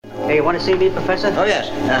Hey, you want to see me, Professor? Oh, yes.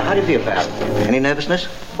 How do you feel, pal? Any nervousness?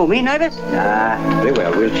 Oh, me nervous? Very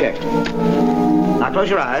well. We'll check. Now, close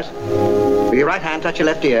your eyes. With your right hand, touch your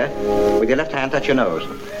left ear. With your left hand, touch your nose.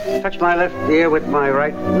 Touch my left ear with my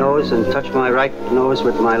right nose and touch my right nose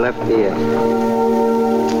with my left ear.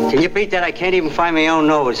 Can you beat that? I can't even find my own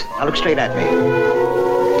nose. Now, look straight at me.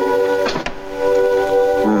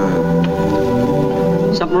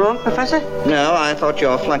 Something wrong, Professor? No, I thought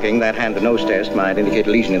your flunking that hand-to-nose test might indicate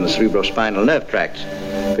a lesion in the cerebrospinal nerve tracts.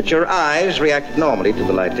 But your eyes reacted normally to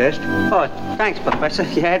the light test. Oh, thanks, Professor.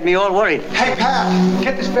 You had me all worried. Hey, pal,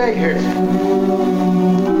 get this bag here.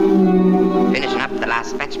 Finishing up the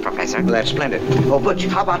last batch, Professor. Well, that's splendid. Oh, Butch,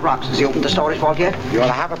 how about rocks? Has he opened the storage vault yet? You ought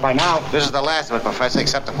to have it by now. This is the last of it, Professor,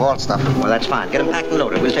 except the vault stuff. Well, that's fine. Get them packed and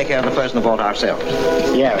loaded. We'll take care of the furs in the vault ourselves.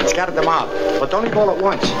 Yeah, it's got them out. But don't eat all at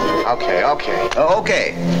once. Okay. Oh,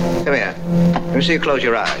 okay. Come here. Let me see you close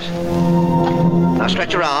your eyes. Now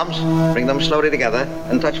stretch your arms, bring them slowly together,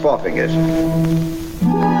 and touch forefingers.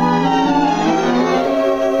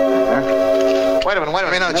 Wait a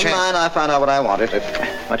minute, no chance. Never mind, I found out what I wanted.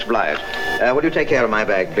 Much obliged. Will you take care of my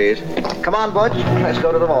bag, please? Come on, Butch. Let's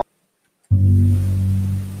go to the vault.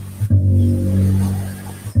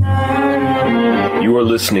 You are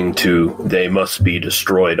listening to They Must Be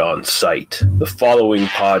Destroyed on Sight. The following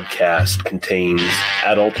podcast contains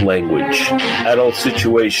adult language, adult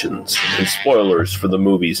situations, and spoilers for the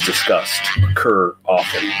movies discussed occur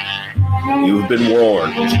often. You've been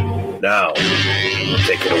warned. Now,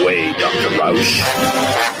 take it away, Dr. Rausch.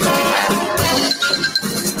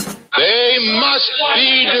 They must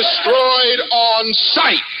be destroyed on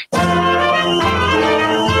sight.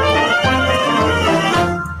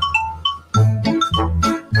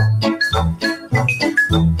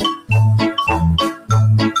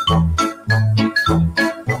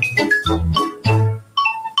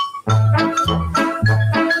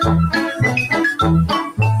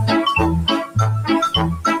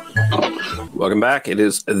 Welcome back. It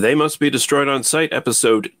is They Must Be Destroyed on Sight,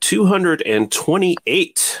 episode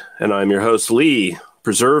 228. And I'm your host, Lee,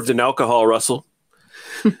 preserved in alcohol, Russell.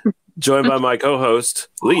 Joined by my co-host,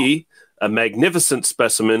 Lee, a magnificent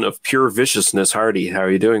specimen of pure viciousness, Hardy. How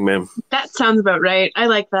are you doing, ma'am? That sounds about right. I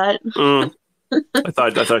like that. I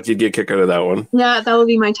thought you'd get a kick out of that one. Yeah, that will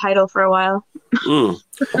be my title for a while.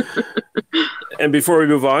 And before we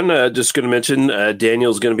move on, just going to mention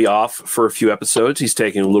Daniel's going to be off for a few episodes. He's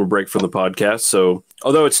taking a little break from the podcast. So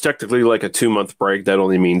although it's technically like a 2-month break, that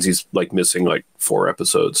only means he's like missing like 4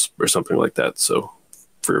 episodes or something like that. So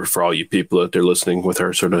for all you people out there listening with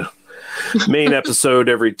our sort of main episode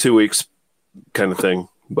every 2 weeks kind of thing.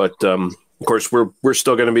 But of course, we're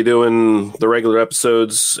still going to be doing the regular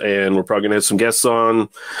episodes, and we're probably going to have some guests on,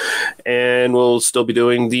 and we'll still be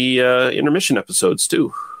doing the intermission episodes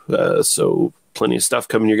too. So plenty of stuff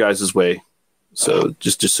coming your guys' way. So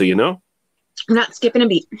just so you know, I'm not skipping a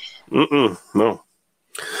beat. No.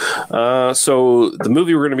 So the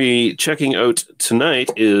movie we're going to be checking out tonight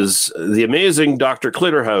is The Amazing Dr.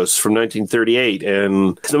 Clitterhouse from 1938.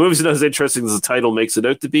 And the movie's not as interesting as the title makes it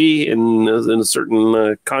out to be in a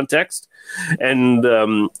certain context. And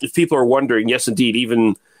if people are wondering, yes, indeed,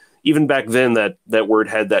 even back then that word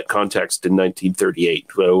had that context in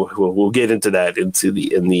 1938. We'll get into that in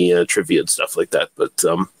the trivia and stuff like that. But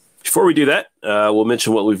before we do that, we'll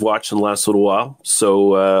mention what we've watched in the last little while.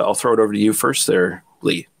 So I'll throw it over to you first there,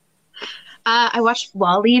 Lee. I watched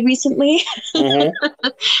WALL-E recently.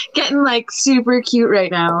 Getting like super cute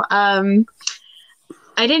right now. I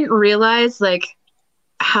didn't realize like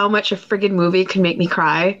how much a friggin' movie can make me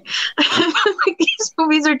cry. Like, these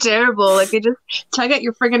movies are terrible. Like, they just tug at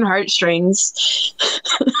your friggin' heartstrings.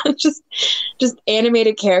 just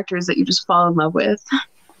animated characters that you just fall in love with.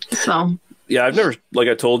 So yeah, I've never, like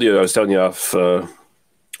I told you, I was telling you off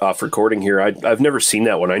recording here. I've never seen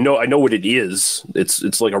that one. I know what it is.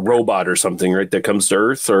 It's like a robot or something, right? That comes to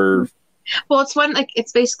Earth, or well, it's one like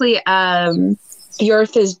it's basically the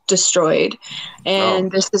Earth is destroyed,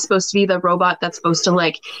 and this is supposed to be the robot that's supposed to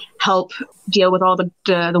like help deal with all the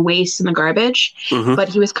waste and the garbage. But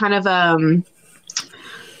he was kind of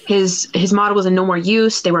his model was in no more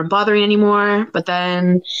use. They weren't bothering anymore. But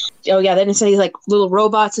then then it said he's like little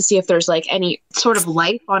robots to see if there's like any sort of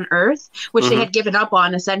life on Earth, which they had given up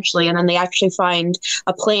on essentially. And then they actually find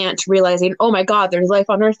a plant, realizing, oh my God, there's life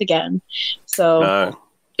on Earth again. So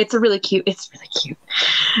it's really cute. Oh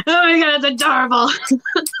my God, it's adorable.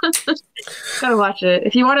 Gotta watch it.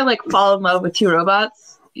 If you want to like fall in love with 2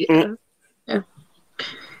 robots. Yeah.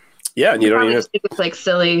 Yeah, and you don't even have, think it's like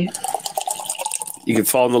silly. You can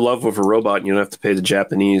fall in love with a robot and you don't have to pay the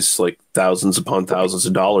Japanese like thousands upon thousands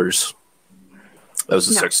of dollars. That was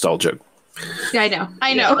a sex doll joke. Yeah,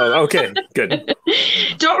 I know. Oh, okay, good.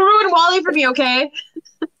 Don't ruin Wally for me, okay?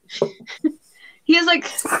 He is like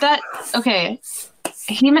that. Okay,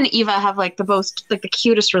 him and Eva have like the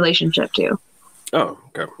cutest relationship too. Oh,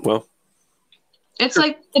 okay. Well, it's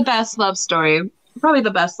like the best love story. Probably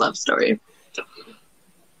the best love story.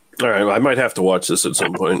 All right, well, I might have to watch this at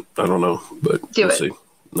some point. I don't know, but we'll see.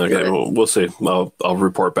 Okay, we'll see. I'll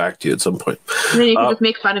report back to you at some point. And then you can just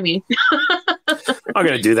make fun of me. I'm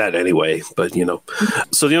going to do that anyway, but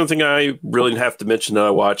So the only thing I really have to mention that I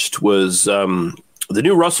watched was the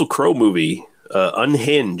new Russell Crowe movie,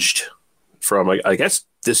 Unhinged, from, I guess,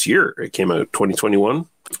 this year. It came out 2021.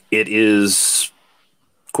 It is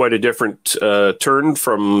quite a different turn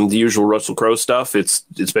from the usual Russell Crowe stuff. It's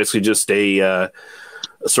basically just a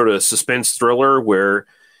sort of suspense thriller where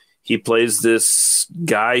he plays this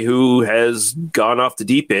guy who has gone off the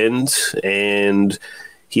deep end, and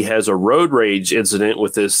he has a road rage incident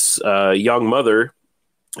with this young mother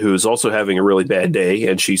who's also having a really bad day,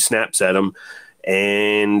 and she snaps at him.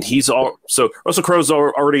 And so Russell Crowe's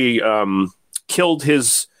already killed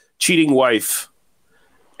his cheating wife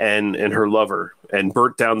and her lover and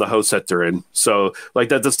burnt down the house that they're in. So like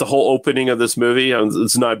that's the whole opening of this movie.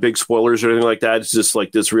 It's not big spoilers or anything like that. It's just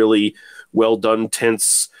like this really well done,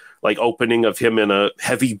 tense, like opening of him in a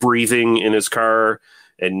heavy breathing in his car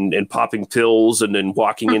and popping pills and then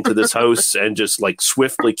walking into this house and just like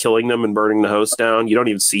swiftly killing them and burning the house down. You don't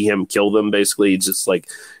even see him kill them. Basically, it's just like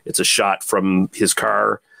it's a shot from his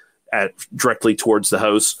car directly towards the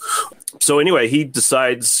house. So anyway, he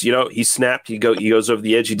decides, he snapped. He goes over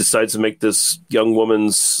the edge. He decides to make this young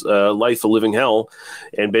woman's life a living hell,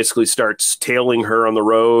 and basically starts tailing her on the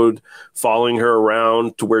road, following her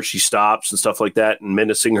around to where she stops and stuff like that, and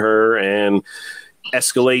menacing her, and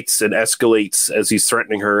escalates as he's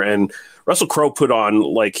threatening her. And Russell Crowe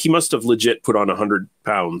he must have legit put on 100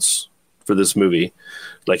 pounds for this movie.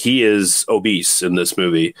 Like, he is obese in this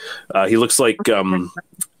movie. He looks like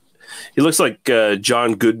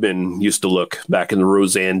John Goodman used to look back in the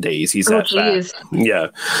Roseanne days. He's that fat. Yeah.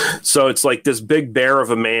 So it's like this big bear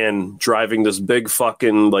of a man driving this big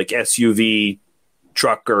fucking like SUV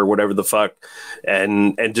truck or whatever the fuck,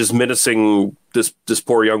 and just menacing this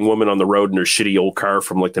poor young woman on the road in her shitty old car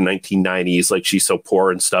from like the 1990s. Like, she's so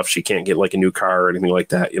poor and stuff, she can't get like a new car or anything like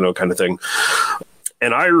that, kind of thing.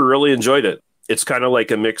 And I really enjoyed it. It's kind of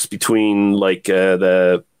like a mix between like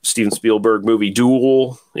the Steven Spielberg movie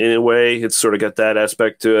Duel in a way. It's sort of got that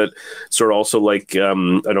aspect to it. Sort of also like, I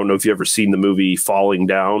don't know if you've ever seen the movie Falling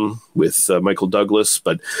Down with Michael Douglas,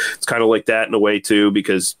 but it's kind of like that in a way too,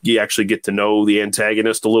 because you actually get to know the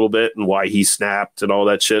antagonist a little bit and why he snapped and all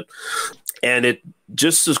that shit. And it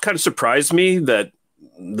just has kind of surprised me that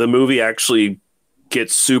the movie actually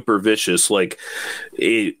gets super vicious. Like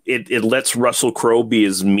it lets Russell Crowe be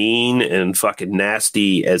as mean and fucking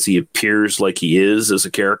nasty as he appears like he is as a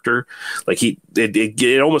character. Like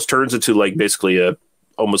it almost turns into like basically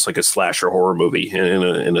almost like a slasher horror movie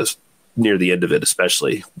in a near the end of it,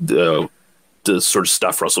 especially the sort of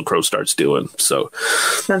stuff Russell Crowe starts doing. So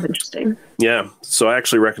sounds interesting. Yeah, so I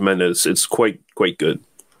actually recommend it. It's quite good.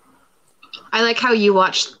 I like how you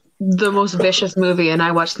watched the most vicious movie and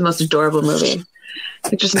I watched the most adorable movie.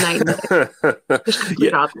 It's just night and day. Just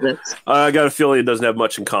complete opposites. I got a feeling it doesn't have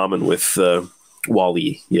much in common with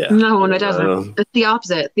Wall-E. Yeah. No, it doesn't. It's the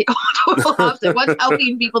opposite. The total opposite. One's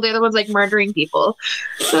helping people, the other one's like murdering people.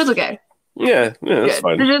 So it's okay. Yeah, that's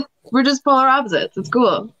fine. We're just polar opposites. It's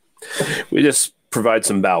cool. We just provide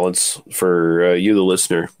some balance for you, the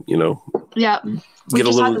listener, Yeah. We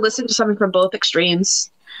just have to listen to something from both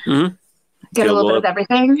extremes. Mm-hmm. Get a little bit of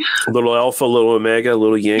everything. A little alpha, a little omega, a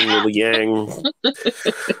little yin, a little yang,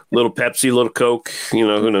 little Pepsi, a little Coke, who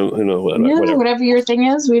knows, whatever your thing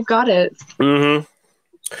is, we've got it. Mm-hmm.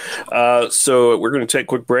 So we're going to take a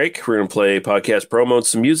quick break. We're going to play podcast promo and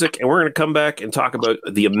some music, and we're going to come back and talk about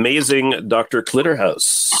the amazing Dr.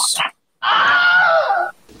 Clitterhouse.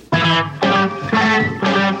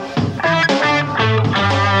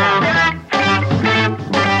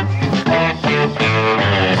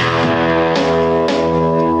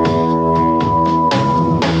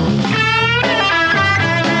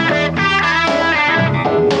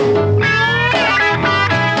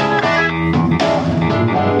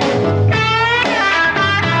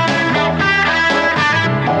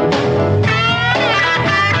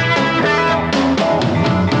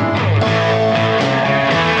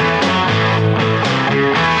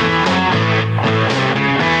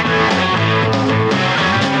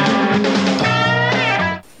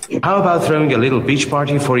 How about throwing a little beach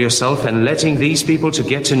party for yourself and letting these people to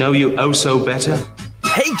get to know you oh so better?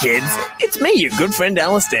 Hey kids, it's me, your good friend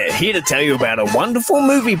Alistair, here to tell you about a wonderful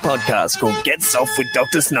movie podcast called Get Soft with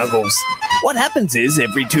Dr. Snuggles. What happens is,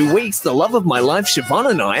 every 2 weeks, the love of my life,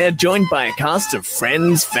 Siobhan, and I are joined by a cast of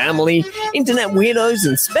friends, family, internet weirdos,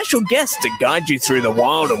 and special guests to guide you through the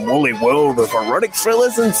wild and woolly world of erotic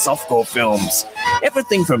thrillers and softcore films.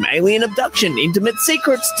 Everything from alien abduction, intimate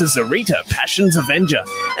secrets, to Zarita, Passion's Avenger,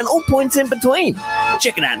 and all points in between.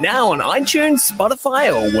 Check it out now on iTunes,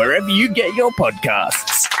 Spotify, or wherever you get your podcasts.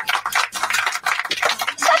 What's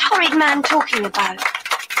that horrid man talking about?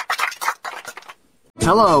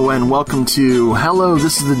 Hello and welcome to Hello,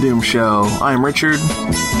 This is the Doom Show. I'm Richard.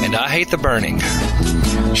 And I hate the burning.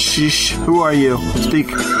 Shh, who are you? Speak.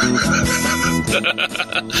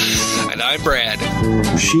 And I'm Brad.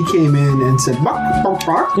 She came in and said, "Buck, buck,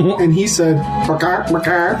 buck," and he said, "Buck, buck,"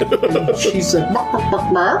 and she said, "Buck, buck,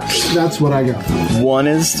 buck, buck." That's what I got. One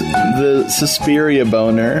is the Suspiria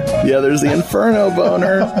boner, the other's the Inferno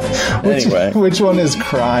boner. Anyway. Which one is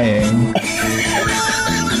crying?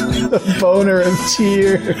 The boner of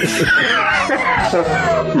tears.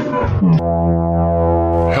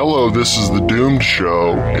 Hello, This is the Doomed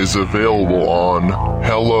Show is available on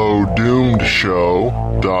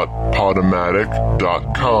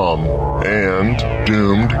hellodoomedshow.podomatic.com and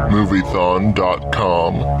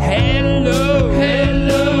doomedmoviethon.com.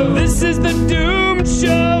 Hello, this is the Doomed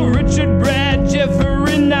Show. Richard, Brad,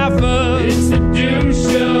 Jeffrey, Naffa. It's the Doomed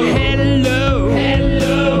Show.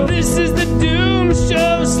 Hello, this is the Doomed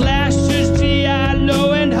Show. Slashers,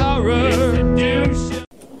 giallo, and horror. It's the Doomed Show.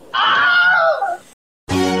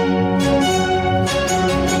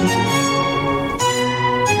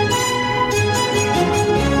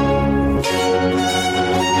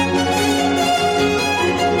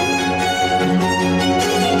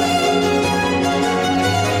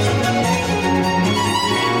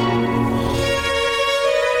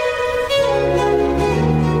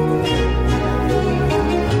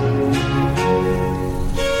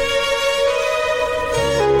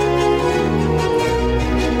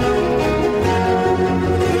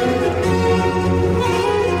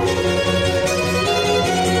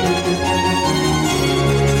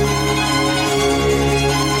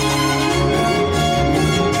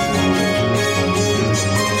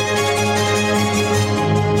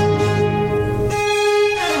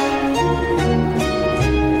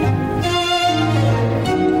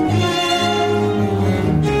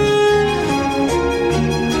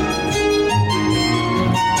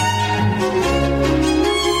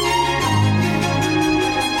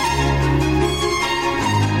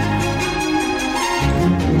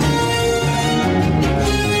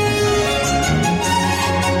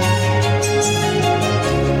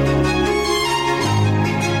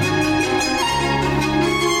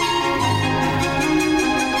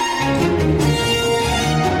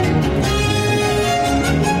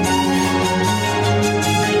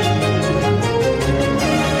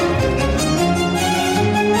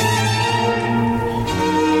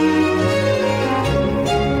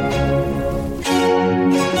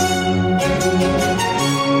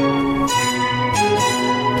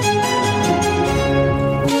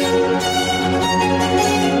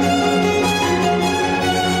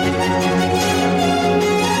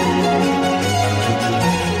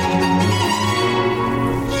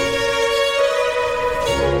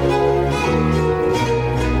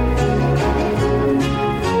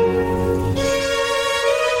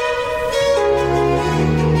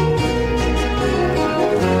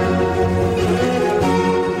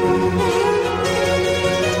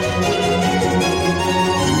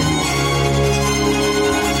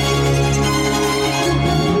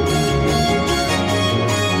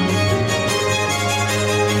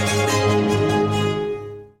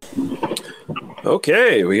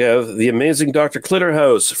 Okay, we have The Amazing Dr.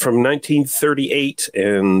 Clitterhouse from 1938,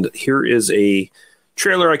 and here is a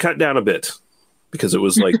trailer I cut down a bit because it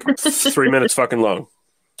was like 3 minutes fucking long.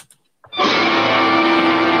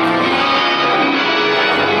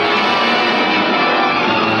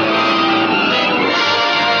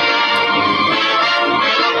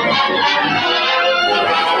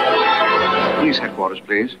 Police headquarters,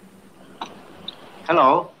 please.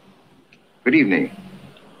 Hello. Good evening.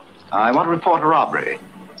 I want to report a robbery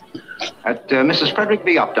at Mrs. Frederick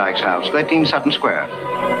B. Updike's house, 13 Sutton Square.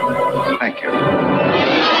 Thank you.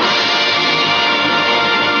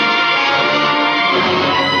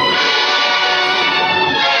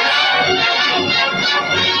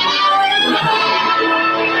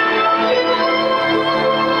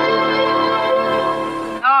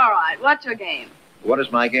 All right, what's your game? What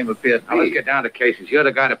does my game appear to be? Now, let's get down to cases. You're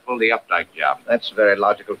the guy to pull the Updike job. That's a very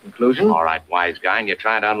logical conclusion. All right, wise guy, and you're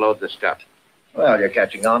trying to unload the stuff. Well, you're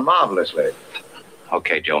catching on marvelously.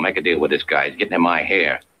 Okay, Joe, make a deal with this guy. He's getting in my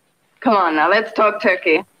hair. Come on now, let's talk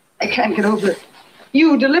turkey. I can't get over it.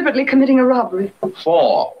 You deliberately committing a robbery.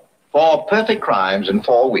 4 perfect crimes in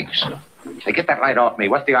 4 weeks. Hey, get that light off me.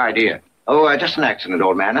 What's the idea? Oh, just an accident,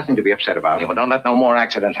 old man. Nothing to be upset about. Yeah, well, don't let no more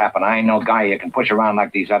accidents happen. I ain't no guy you can push around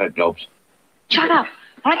like these other dopes. Shut up.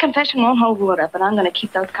 My confession won't hold water, but I'm going to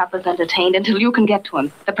keep those coppers entertained until you can get to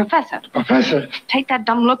him. The professor. Professor? Take that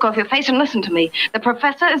dumb look off your face and listen to me. The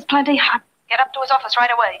professor is plenty hot. Get up to his office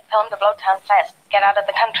right away. Tell him to blow town fast. Get out of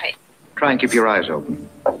the country. Try and keep your eyes open.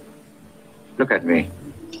 Look at me.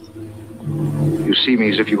 You see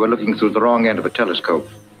me as if you were looking through the wrong end of a telescope.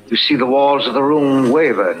 You see the walls of the room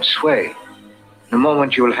waver and sway. In a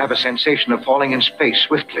moment, you will have a sensation of falling in space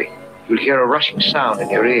swiftly. You'll hear a rushing sound in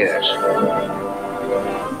your ears.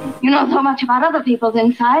 You know so much about other people's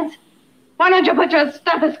insides. Why don't you put your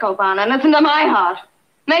stethoscope on and listen to my heart?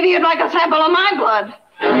 Maybe you'd like a sample of my blood.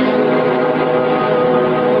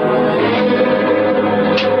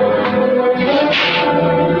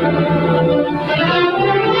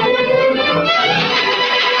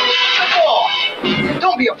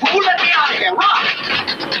 Don't be a fool. Let me out of here. Run!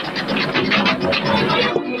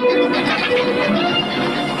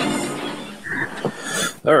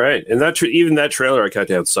 All right, and that even that trailer I cut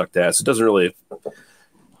down sucked ass. It doesn't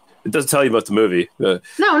tell you about the movie. No,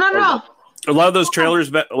 not at all. A lot of those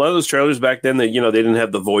trailers back then, they didn't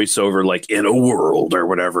have the voiceover like in a world or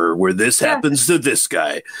whatever where this happens to this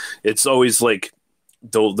guy. It's always like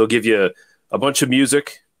they'll give you a bunch of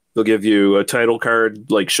music. They'll give you a title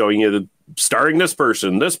card like showing you starring this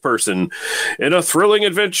person in a thrilling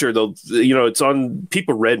adventure. It's on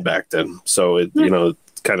people read back then, so it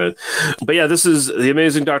kind of. But yeah, this is The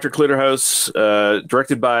Amazing Dr. Klitterhouse,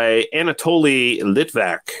 directed by Anatoly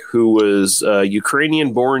Litvak, who was a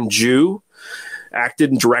Ukrainian-born Jew,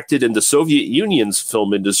 acted and directed in the Soviet Union's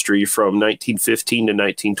film industry from 1915 to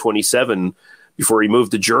 1927 before he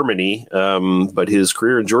moved to Germany. But his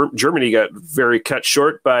career in Germany got very cut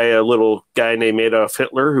short by a little guy named Adolf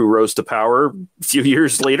Hitler, who rose to power a few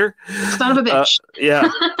years later. Son of a bitch. Yeah.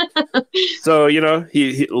 So,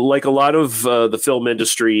 he like a lot of the film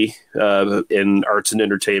industry in arts and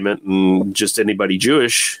entertainment and just anybody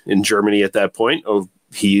Jewish in Germany at that point,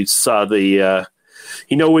 he saw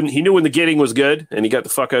he knew when the getting was good, and he got the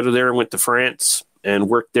fuck out of there and went to France and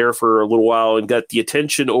worked there for a little while and got the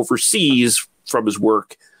attention overseas from his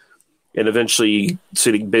work, and eventually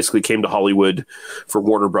basically came to Hollywood for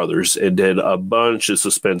Warner Brothers and did a bunch of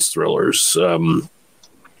suspense thrillers.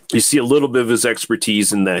 You see a little bit of his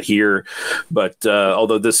expertise in that here, but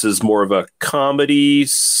although this is more of a comedy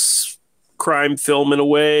crime film in a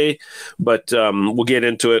way, but we'll get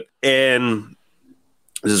into it. And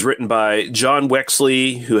this is written by John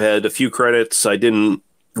Wexley, who had a few credits. I didn't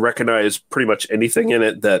recognize pretty much anything in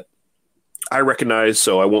it that I recognize,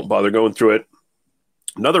 so I won't bother going through it.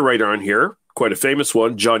 Another writer on here, quite a famous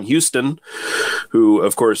one, John Huston, who,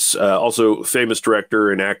 of course, also famous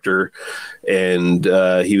director and actor, and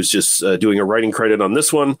he was just doing a writing credit on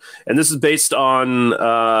this one. And this is based on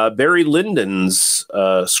Barry Lyndon's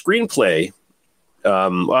screenplay.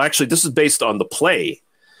 Actually, this is based on the play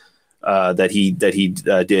that he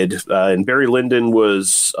did. And Barry Lyndon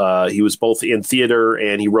was both in theater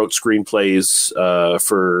and he wrote screenplays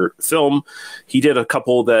for film. He did a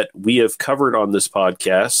couple that we have covered on this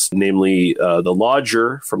podcast, namely The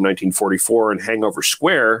Lodger from 1944 and Hangover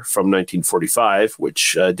Square from 1945,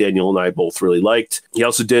 which Daniel and I both really liked. He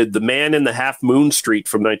also did The Man in the Half Moon Street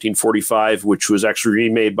from 1945, which was actually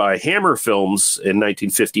remade by Hammer Films in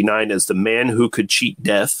 1959 as The Man Who Could Cheat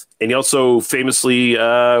Death. And he also famously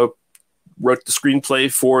wrote the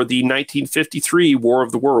screenplay for the 1953 War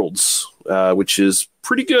of the Worlds, which is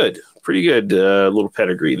pretty good. Little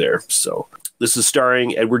pedigree there. So this is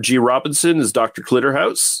starring Edward G. Robinson as Dr.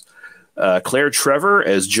 Klitterhouse, Claire Trevor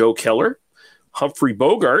as Joe Keller, Humphrey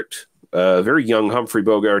Bogart, very young Humphrey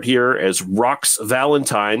Bogart here as Rox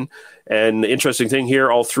Valentine. And the interesting thing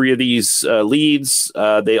here, all three of these leads,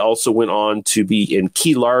 they also went on to be in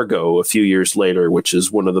Key Largo a few years later, which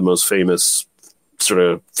is one of the most famous sort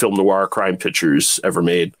of film noir crime pictures ever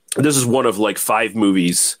made. And this is one of like 5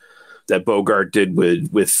 movies that Bogart did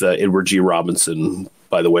with Edward G. Robinson,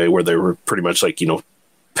 by the way, where they were pretty much like,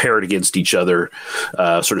 paired against each other,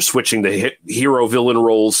 sort of switching the hero villain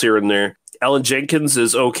roles here and there. Ellen Jenkins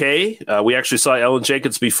is okay. We actually saw Ellen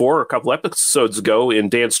Jenkins before a couple episodes ago in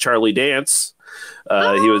Dance Charlie Dance. He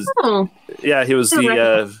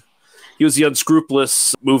was the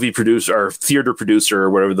unscrupulous movie producer or theater producer or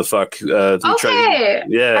whatever the fuck. I was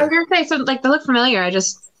gonna say, so like they look familiar. I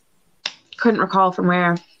just couldn't recall from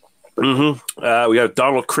where. Mm-hmm. We got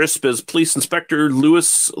Donald Crisp as Police Inspector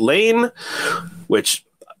Louis Lane, which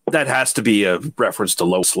that has to be a reference to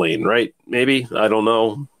Lois Lane, right? Maybe, I don't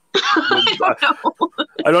know.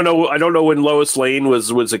 I don't know when Lois Lane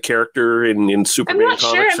was a character in Superman I'm not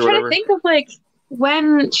comics sure. I'm or trying whatever. to think of like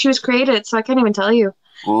when she was created, so I can't even tell you.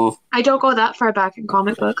 Mm. I don't go that far back in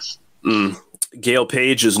comic books. Gail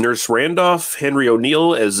Page as Nurse Randolph, Henry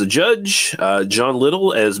O'Neill as the judge, John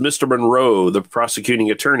Little as Mr. Monroe, the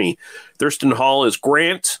prosecuting attorney, Thurston Hall as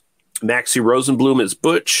Grant, Maxie Rosenblum as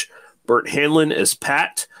Butch, Burt Hanlon as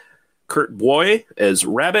Pat, Kurt Boy as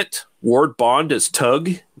Rabbit, Ward Bond as Tug.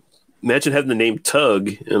 Imagine having the name Tug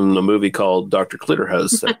in a movie called Dr.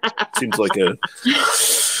 Clitterhouse. That seems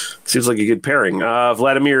like a good pairing.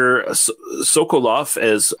 Vladimir Sokolov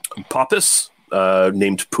as Popus,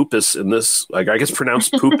 named Poopus in this. I guess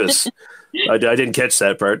pronounced Poopus. I didn't catch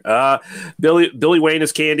that part. Billy Wayne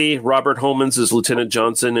as Candy, Robert Homans as Lieutenant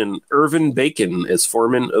Johnson, and Irvin Bacon as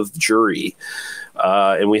foreman of jury.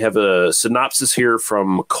 And we have a synopsis here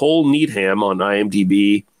from Cole Needham on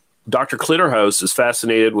IMDb. Dr. Clitterhouse is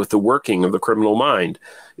fascinated with the working of the criminal mind.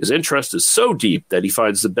 His interest is so deep that he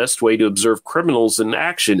finds the best way to observe criminals in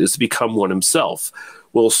action is to become one himself.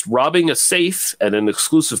 Whilst robbing a safe at an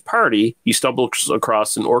exclusive party, he stumbles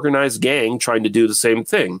across an organized gang trying to do the same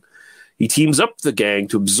thing. He teams up with the gang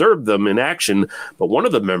to observe them in action, but one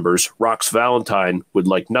of the members, Rox Valentine, would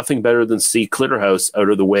like nothing better than see Clitterhouse out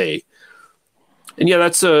of the way. And yeah,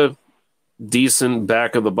 that's a decent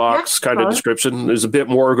back-of-the-box kind of description. There's a bit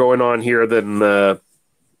more going on here than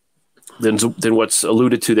what's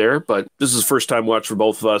alluded to there, but this is the first time watch for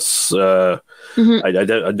both of us. I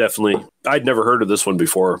definitely, I'd never heard of this one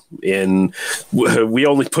before, and we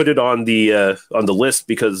only put it on the list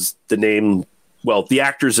because the name, well, the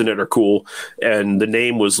actors in it are cool, and the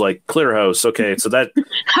name was like Clitterhouse. Okay, so that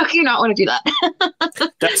how can you not want to do that?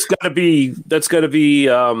 that's gotta be it's got to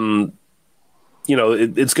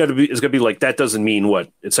be like, that doesn't mean what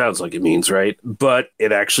it sounds like it means, right? But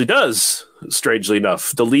it actually does, strangely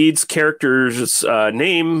enough. The lead's character's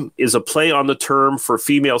name is a play on the term for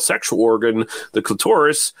female sexual organ, the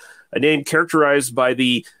clitoris, a name characterized by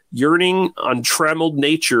the yearning, untrammeled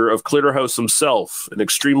nature of Clitterhouse himself, an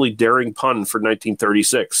extremely daring pun for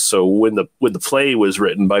 1936. So when the play was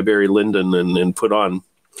written by Barry Lyndon and put on,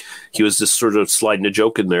 he was just sort of sliding a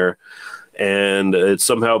joke in there. And it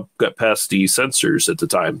somehow got past the censors at the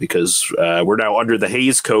time because we're now under the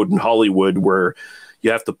Hays Code in Hollywood, where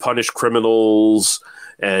you have to punish criminals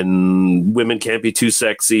and women can't be too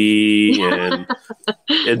sexy and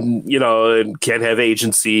can't have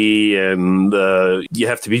agency and you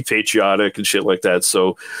have to be patriotic and shit like that.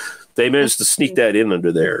 So they managed to sneak that in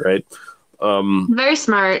under there, right? Very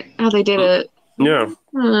smart how they did it. Yeah.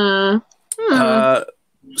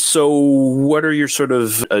 So what are your sort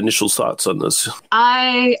of initial thoughts on this?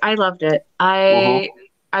 I loved it. I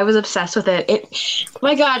was obsessed with it.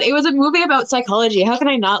 My God, it was a movie about psychology. How can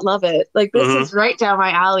I not love it? Like, this is right down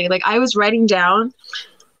my alley. Like, I was writing down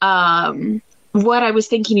what I was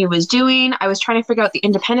thinking he was doing. I was trying to figure out the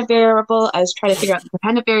independent variable. I was trying to figure out the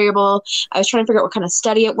dependent variable. I was trying to figure out what kind of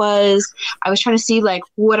study it was. I was trying to see, like,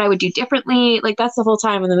 what I would do differently. Like, that's the whole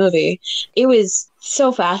time in the movie. It was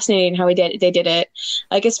so fascinating how they did it.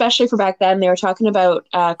 Like, especially for back then, they were talking about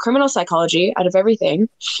criminal psychology out of everything.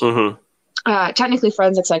 Technically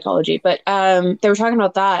forensic psychology, but they were talking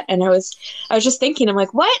about that, and I was just thinking, I'm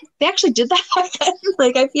like, what? They actually did that back then?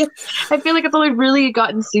 Like, I feel like it's only really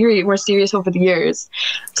gotten more serious over the years.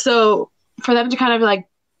 So for them to kind of like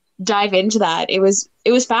dive into that, it was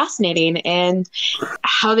fascinating, and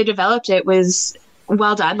how they developed it was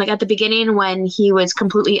well done. Like, at the beginning, when he was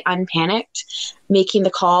completely unpanicked making the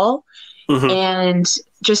call and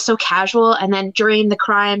just so casual, and then during the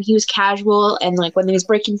crime he was casual, and like when he was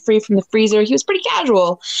breaking free from the freezer he was pretty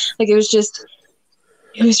casual. Like, it was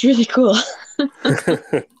really cool.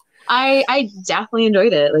 I definitely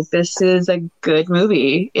enjoyed it. Like, this is a good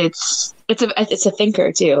movie. It's a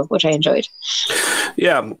thinker too, which I enjoyed.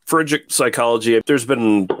 Yeah, forensic psychology, there's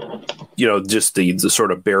been just the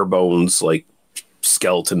sort of bare bones like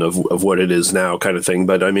skeleton of what it is now kind of thing,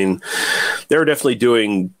 but I mean, they're definitely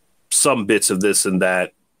doing some bits of this and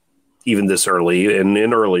that even this early and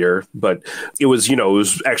earlier, but it was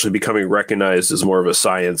actually becoming recognized as more of a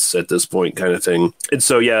science at this point kind of thing. And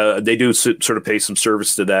so, yeah, they do sort of pay some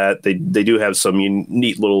service to that. They do have some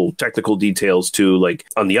neat little technical details too, like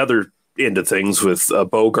on the other end of things with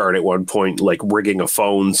Bogart at one point, like rigging a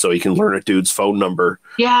phone so he can learn a dude's phone number.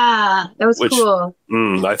 Yeah, that was cool.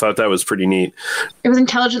 I thought that was pretty neat. It was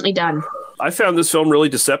intelligently done. I found this film really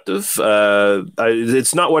deceptive.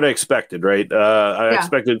 It's not what I expected, right? I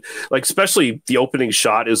expected, like, especially the opening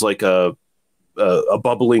shot is like a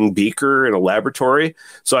bubbling beaker in a laboratory.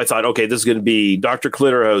 So I thought, okay, this is going to be Dr.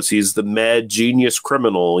 Clitterhouse. He's the mad genius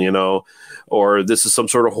criminal, you know, or this is some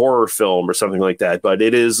sort of horror film or something like that. But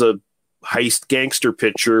it is a heist gangster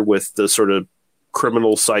picture with the sort of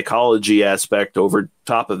criminal psychology aspect over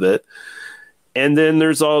top of it. And then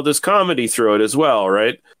there's all this comedy through it as well,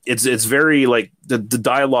 right? It's very, like, the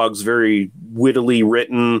dialogue's very wittily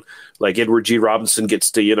written. Like, Edward G. Robinson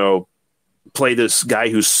gets to, you know, play this guy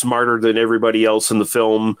who's smarter than everybody else in the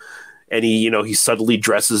film. And he subtly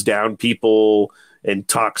dresses down people and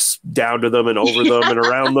talks down to them and over them and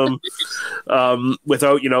around them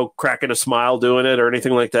without, cracking a smile doing it or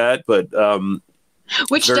anything like that. But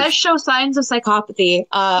which does show signs of psychopathy.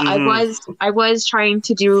 I was trying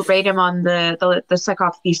to rate him on the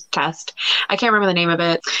psychopathy test. I can't remember the name of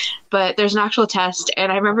it, but there's an actual test,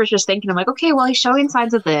 and I remember just thinking, I'm like, okay, well, he's showing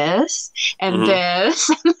signs of this and this,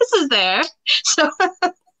 and this is there. So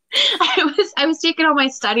I was taking all my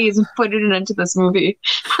studies and putting it into this movie.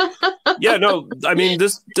 Yeah, no, I mean,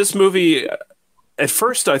 this movie, at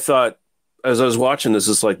first I thought, as I was watching this,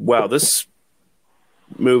 it's like, wow, this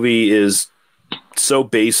movie is so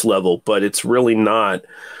base level, but it's really not.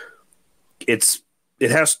 It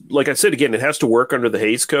has, like I said again, it has to work under the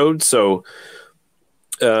Hays Code. So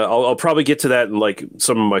I'll probably get to that in like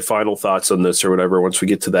some of my final thoughts on this or whatever once we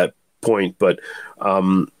get to that point. But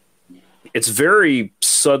it's very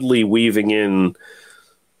subtly weaving in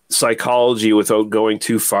psychology without going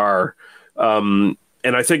too far. And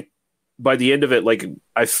I think by the end of it, like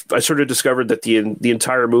I sort of discovered that the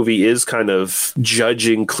entire movie is kind of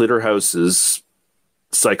judging Clitterhouse's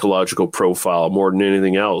psychological profile more than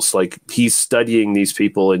anything else. Like, he's studying these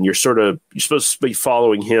people, and you're supposed to be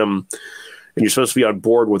following him, and you're supposed to be on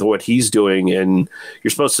board with what he's doing, and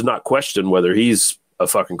you're supposed to not question whether he's a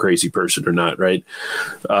fucking crazy person or not, right?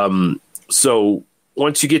 So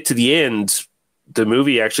once you get to the end, the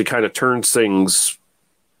movie actually kind of turns things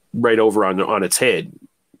right over on its head,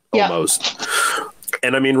 almost. Yeah.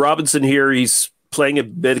 And I mean, Robinson here, he's playing a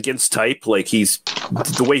bit against type. Like,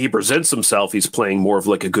 the way he presents himself, he's playing more of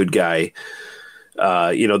like a good guy,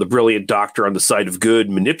 the brilliant doctor on the side of good,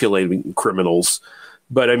 manipulating criminals.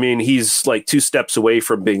 But I mean, he's like 2 steps away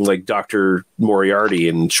from being like Dr. Moriarty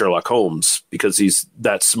in Sherlock Holmes, because he's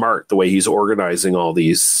that smart, the way he's organizing all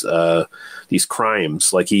these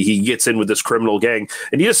crimes. Like, he gets in with this criminal gang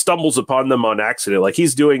and he just stumbles upon them on accident. Like,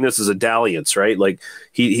 he's doing this as a dalliance, right? Like,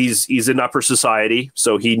 he's in upper society,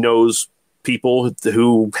 so he knows people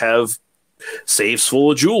who have safes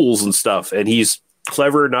full of jewels and stuff, and he's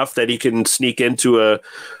clever enough that he can sneak into a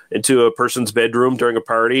person's bedroom during a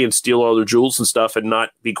party and steal all their jewels and stuff and not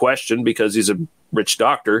be questioned because he's a rich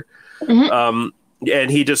doctor. Mm-hmm. And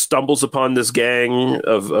he just stumbles upon this gang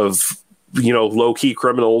of low-key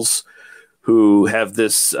criminals who have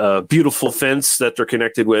this beautiful fence that they're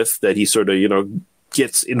connected with, that he sort of,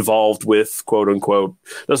 gets involved with, quote unquote.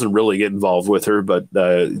 Doesn't really get involved with her, but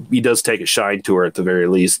he does take a shine to her at the very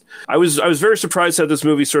least. I was very surprised how this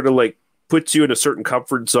movie sort of like puts you in a certain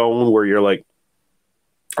comfort zone where you're like,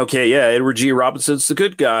 okay, yeah, Edward G. Robinson's the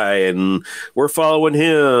good guy, and we're following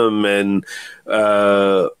him, and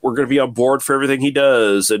we're going to be on board for everything he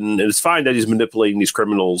does, and it's fine that he's manipulating these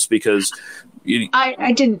criminals because I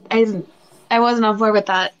wasn't on board with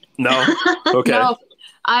that. No, okay. No.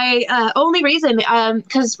 Only reason,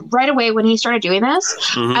 because right away when he started doing this,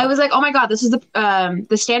 mm-hmm. I was like, oh my God, this is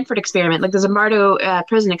the Stanford experiment, like the Zimbardo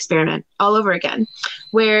prison experiment all over again,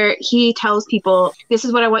 where he tells people, this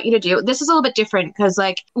is what I want you to do. This is a little bit different because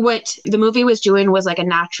like what the movie was doing was like a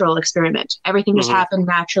natural experiment. Everything just mm-hmm. happened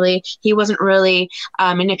naturally. He wasn't really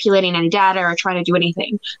manipulating any data or trying to do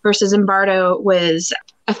anything, versus Zimbardo was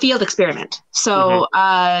a field experiment. So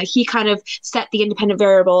mm-hmm. He kind of set the independent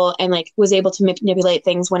variable and like was able to manipulate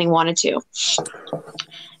things when he wanted to.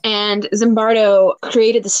 And Zimbardo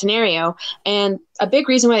created the scenario, and a big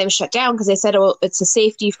reason why they was shut down because they said, oh, it's a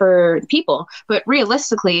safety for people. But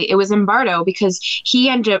realistically, it was Zimbardo because he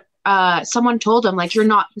ended up someone told him, like, you're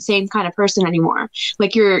not the same kind of person anymore.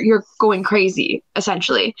 Like, you're going crazy,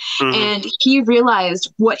 essentially. Mm-hmm. And he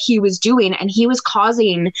realized what he was doing, and he was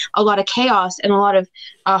causing a lot of chaos and a lot of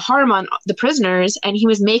harm on the prisoners. And he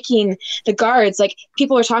was making the guards, like,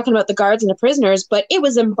 people were talking about the guards and the prisoners, but it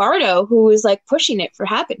was Zimbardo who was, like, pushing it to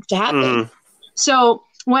happen. Mm-hmm. So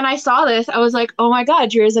when I saw this, I was like, oh my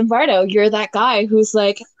God, you're Zimbardo. You're that guy who's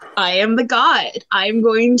like, I am the god. I'm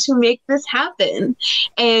going to make this happen.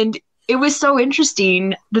 And it was so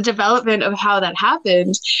interesting, the development of how that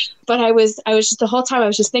happened. But I was just the whole time I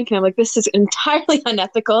was just thinking, I'm like, this is entirely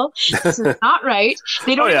unethical. This is not right.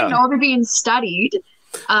 They don't even know they're being studied.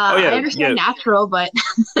 I understand natural, but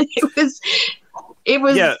it was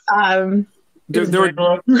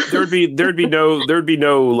there'd be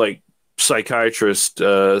no like psychiatrist,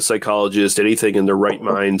 psychologist, anything in their right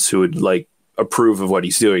minds who would like approve of what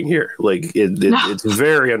he's doing here. Like it's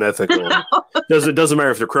very unethical. It doesn't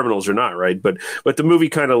matter if they're criminals or not, right? But the movie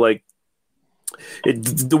kind of like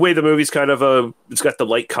the way the movie's kind of it's got the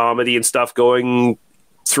light comedy and stuff going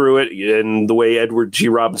through it, and the way Edward G.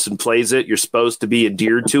 Robinson plays it, you're supposed to be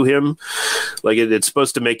endeared to him. Like it's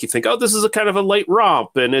supposed to make you think, oh, this is a kind of a light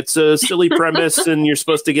romp and it's a silly premise and you're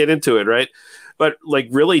supposed to get into it, right? But like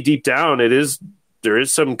really deep down, there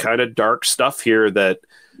is some kind of dark stuff here that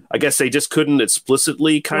I guess they just couldn't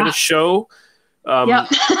explicitly kind of show.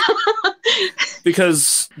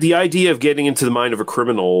 Because the idea of getting into the mind of a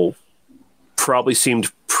criminal probably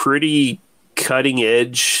seemed pretty cutting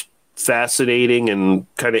edge, fascinating, and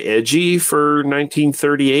kind of edgy for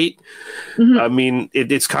 1938. I mean,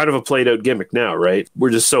 it's kind of a played out gimmick now, right? We're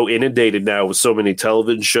just so inundated now with so many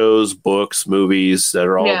television shows, books, movies that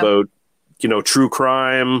are all about, true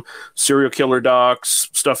crime, serial killer docs,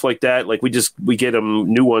 stuff like that. Like we get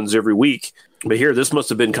them new ones every week. But here, this must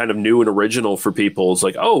have been kind of new and original for people. It's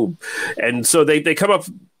like, oh, and so they come up,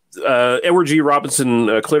 Edward G. Robinson,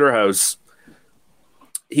 Clitterhouse,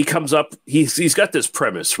 he comes up, he's got this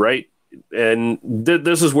premise, right? And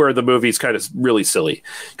this is where the movie's kind of really silly,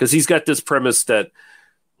 because he's got this premise that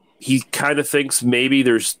he kind of thinks maybe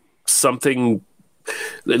there's something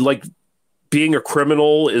like being a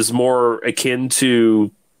criminal is more akin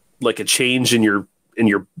to like a change in your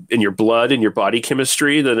blood and your body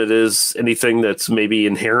chemistry than it is anything that's maybe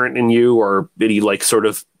inherent in you or any like sort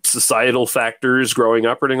of societal factors growing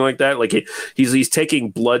up or anything like that. Like he's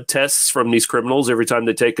taking blood tests from these criminals every time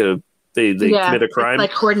they they commit a crime,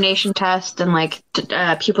 like coordination test and like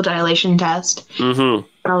pupil dilation test, all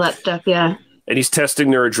that stuff. Yeah, and he's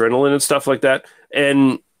testing their adrenaline and stuff like that,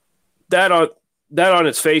 and that on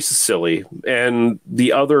its face is silly. And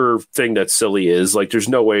the other thing that's silly is like, there's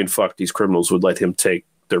no way in fuck these criminals would let him take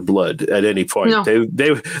their blood at any point. No.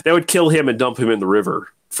 They would kill him and dump him in the river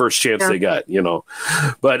first chance they got,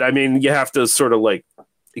 But I mean, you have to sort of like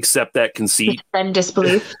accept that conceit and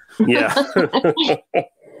disbelief. Yeah.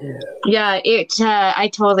 Yeah, I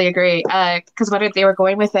totally agree. Because what they were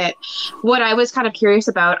going with it, what I was kind of curious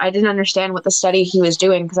about, I didn't understand what the study he was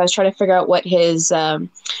doing, because I was trying to figure out what his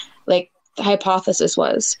hypothesis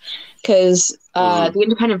was. Because the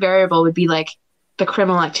independent variable would be like the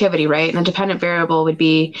criminal activity, right? And the dependent variable would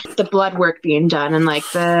be the blood work being done and like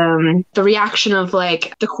the reaction of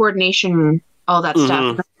like the coordination, all that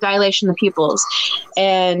stuff, the dilation of the pupils.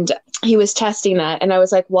 And he was testing that, and I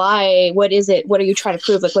was like, why? What is it? What are you trying to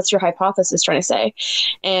prove? Like, what's your hypothesis trying to say?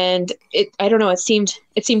 And I don't know, it seemed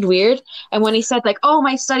weird. And when he said like, oh,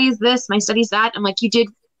 my study's this, my study's that, I'm like, you did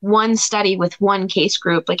one study with one case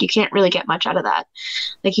group. Like, you can't really get much out of that.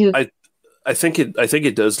 Like I think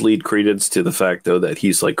it does lead credence to the fact though that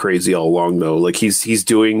he's like crazy all along though. Like he's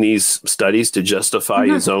doing these studies to justify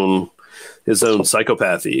his own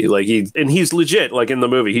psychopathy. Like he's legit. Like in the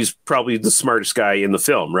movie, he's probably the smartest guy in the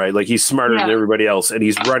film, right? Like he's smarter than everybody else, and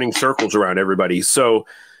he's running circles around everybody. So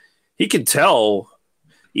he can tell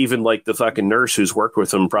even like the fucking nurse who's worked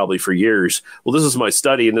with him probably for years, well, this is my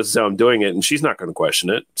study and this is how I'm doing it. And she's not going to question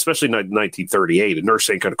it, especially not in 1938. A nurse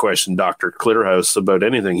ain't going to question Dr. Clitterhouse about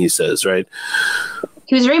anything he says, right?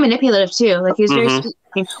 He was very manipulative too. Like he was very,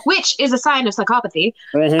 which is a sign of psychopathy.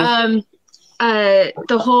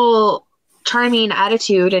 The whole charming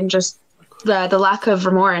attitude and just the lack of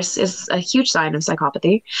remorse is a huge sign of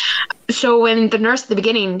psychopathy. So when the nurse at the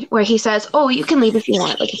beginning, where he says, oh, you can leave if you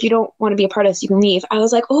want, like if you don't want to be a part of this, you can leave, I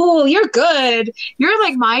was like, oh, you're good. Your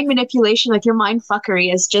like mind manipulation, like your mind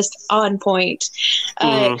fuckery is just on point.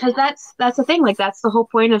 Because that's the thing, like that's the whole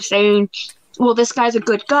point of saying, well, this guy's a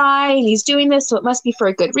good guy and he's doing this, so it must be for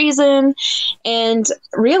a good reason. And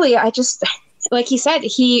really, I just, like he said,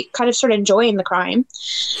 he kind of started enjoying the crime.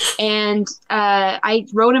 And I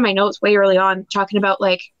wrote in my notes way early on talking about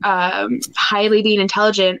like highly being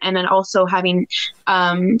intelligent and then also having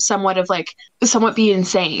somewhat being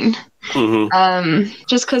insane.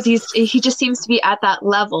 Just because he just seems to be at that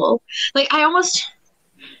level. Like I don't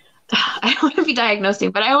want to be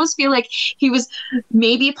diagnosing, but I almost feel like he was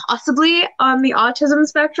maybe possibly on the autism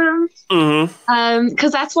spectrum.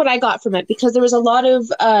 Because that's what I got from it, because there was a lot of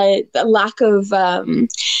lack of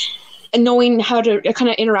knowing how to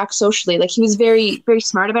kind of interact socially. Like he was very, very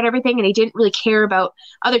smart about everything, and he didn't really care about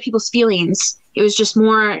other people's feelings It was just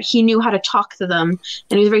more, he knew how to talk to them,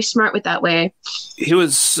 and he was very smart with that way. He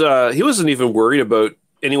wasn't even worried about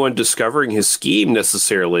anyone discovering his scheme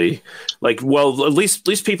necessarily. Like, well, at least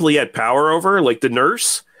people he had power over, like the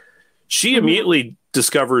nurse, she immediately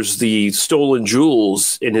discovers the stolen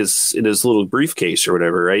jewels in his little briefcase or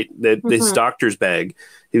whatever, right? His doctor's bag,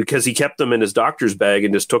 because he kept them in his doctor's bag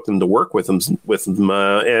and just took them to work with him,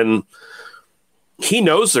 and he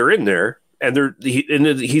knows they're in there. And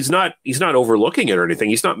he's not overlooking it or anything.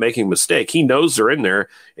 He's not making a mistake. He knows they're in there,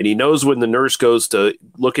 and he knows when the nurse goes to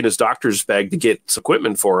look in his doctor's bag to get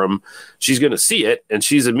equipment for him, she's going to see it, and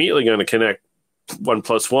she's immediately going to connect 1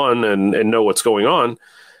 + 1 and know what's going on.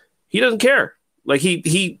 He doesn't care. Like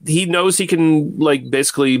he knows he can like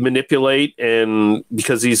basically manipulate, and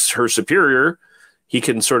because he's her superior, he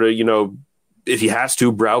can sort of, you know, if he has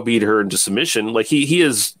to, browbeat her into submission. Like he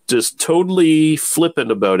is just totally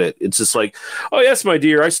flippant about it. It's just like, oh yes, my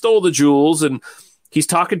dear, I stole the jewels, and he's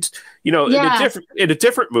talking, in a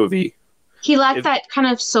different movie. He lacked that kind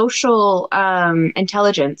of social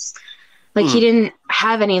intelligence. Like he didn't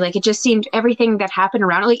have any. Like it just seemed everything that happened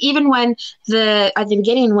around. Like even when at the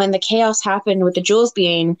beginning, when the chaos happened with the jewels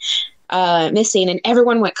being missing, and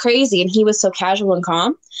everyone went crazy, and he was so casual and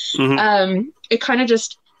calm. It kind of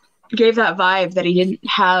just gave that vibe that he didn't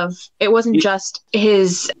have. It wasn't just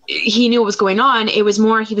he knew what was going on. It was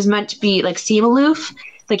more, he was meant to be like seem aloof.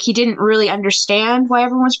 Like he didn't really understand why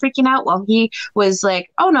everyone was freaking out, while he was like,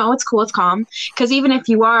 oh no, it's cool, it's calm. Because even if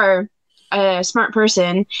you are a smart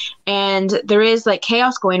person and there is like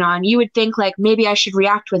chaos going on, you would think like, maybe I should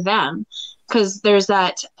react with them. Because there's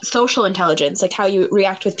that social intelligence, like how you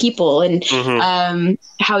react with people, and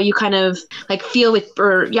how you kind of like feel with,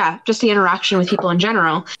 just the interaction with people in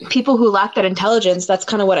general. People who lack that intelligence, that's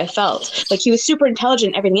kind of what I felt. Like he was super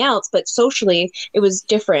intelligent, everything else, but socially it was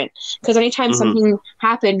different. Because anytime something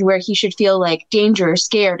happened where he should feel like danger, or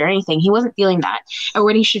scared, or anything, he wasn't feeling that. Or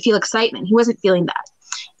when he should feel excitement, he wasn't feeling that.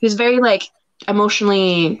 He was very like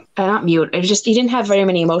emotionally not mute. It was just, he didn't have very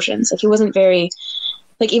many emotions. Like he wasn't very.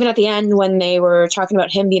 Like, even at the end when they were talking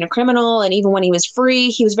about him being a criminal, and even when he was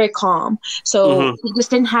free, he was very calm. So he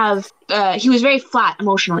just didn't have, he was very flat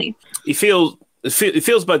emotionally. It feels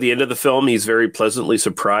by the end of the film, he's very pleasantly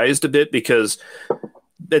surprised a bit, because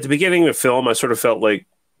at the beginning of the film, I sort of felt like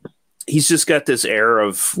he's just got this air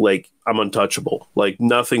of like, I'm untouchable. Like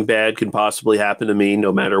nothing bad can possibly happen to me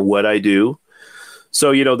no matter what I do.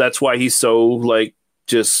 So, that's why he's so like,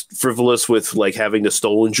 just frivolous with like having the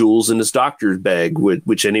stolen jewels in his doctor's bag,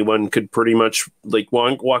 which anyone could pretty much like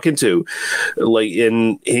walk into. Like,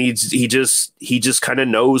 and he just kind of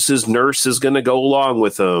knows his nurse is going to go along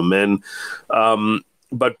with him. And,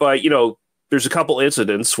 but there's a couple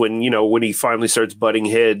incidents when he finally starts butting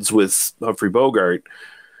heads with Humphrey Bogart,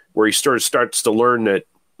 where he starts to learn that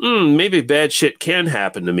maybe bad shit can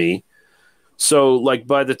happen to me. So like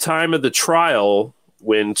by the time of the trial,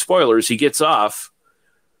 when spoilers, he gets off,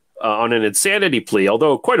 on an insanity plea,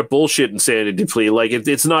 although quite a bullshit insanity plea. Like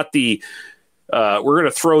it's not the we're going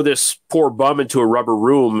to throw this poor bum into a rubber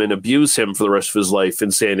room and abuse him for the rest of his life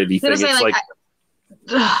insanity thing. It's like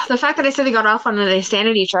the fact that I said they got off on an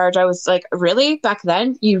insanity charge, I was like, really? Back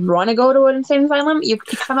then, you want to go to an insane asylum? You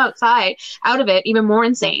come out of it even more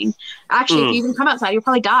insane. Actually, if you even come outside, you'll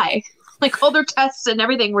probably die. Like all their tests and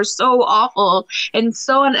everything were so awful and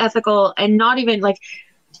so unethical, and not even like.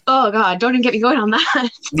 Oh God! Don't even get me going on that.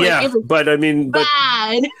 But I mean,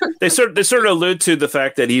 bad. they sort of allude to the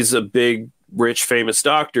fact that he's a big, rich, famous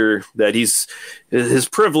doctor. That his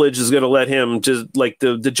privilege is going to let him just like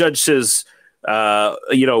the judge says,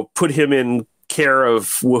 put him in care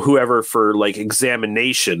of whoever for like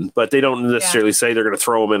examination. But they don't necessarily say they're going to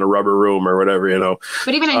throw him in a rubber room or whatever.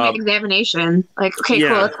 But even in examination, like cool,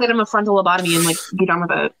 let's get him a frontal lobotomy and like be done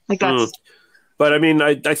with it. Like that's. But I mean,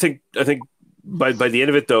 I think. By the end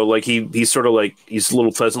of it, though, like he's sort of like he's a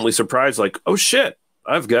little pleasantly surprised, like, oh shit,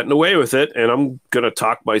 I've gotten away with it, and I'm gonna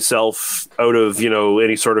talk myself out of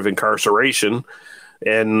any sort of incarceration,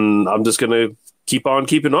 and I'm just gonna keep on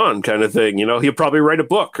keeping on, kind of thing. He'll probably write a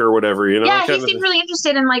book or whatever. Yeah, he seemed really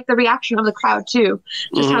interested in like the reaction of the crowd too,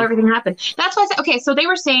 just how everything happened. That's why I said okay. So they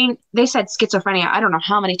said schizophrenia. I don't know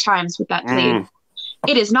how many times with that plea.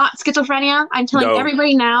 It is not schizophrenia. I'm telling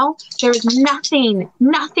everybody now, there is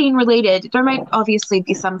nothing related. There might obviously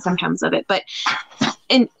be some symptoms of it, but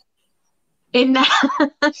in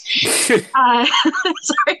that,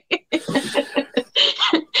 sorry.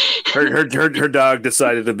 her dog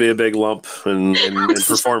decided to be a big lump and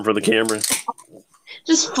perform for the camera.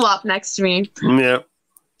 Just flop next to me. Yeah.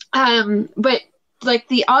 But like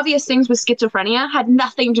the obvious things with schizophrenia had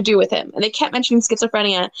nothing to do with him, and they kept mentioning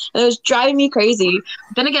schizophrenia, and it was driving me crazy.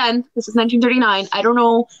 Then again, this is 1939. I don't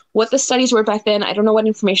know what the studies were back then. I don't know what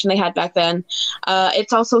information they had back then.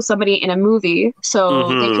 It's also somebody in a movie, so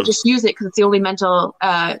they could just use it because it's the only mental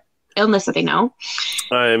illness that they know.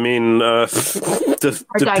 I mean, the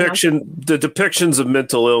depictions of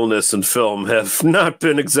mental illness in film have not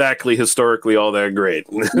been exactly historically all that great.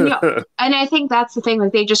 No. And I think that's the thing.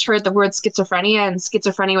 Like, they just heard the word schizophrenia, and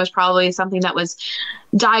schizophrenia was probably something that was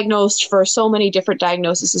diagnosed for so many different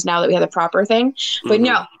diagnoses now that we have the proper thing. But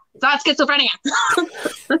no, it's not schizophrenia.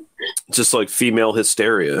 Just like female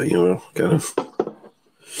hysteria, you know, kind of.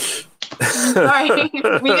 Sorry,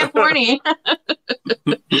 we get horny.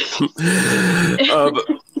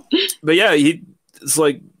 But yeah, it's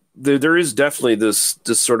like there is definitely this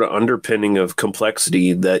sort of underpinning of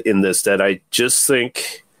complexity that I just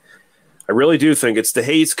think, I really do think it's the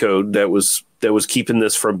Hays Code that was keeping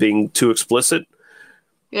this from being too explicit.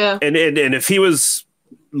 Yeah, and if he was,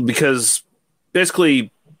 because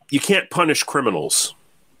basically you can't punish criminals.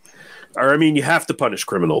 Or, I mean, you have to punish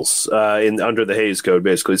criminals under the Hays Code,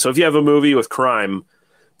 basically. So if you have a movie with crime,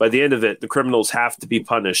 by the end of it, the criminals have to be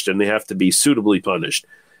punished, and they have to be suitably punished.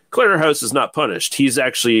 Clitterhouse is not punished. He's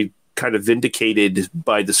actually kind of vindicated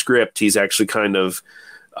by the script. He's actually kind of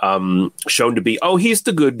shown to be, he's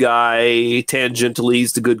the good guy. Tangentially,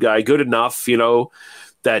 he's the good guy. Good enough, you know,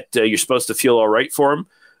 that you're supposed to feel all right for him.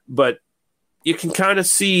 But you can kind of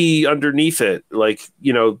see underneath it, like,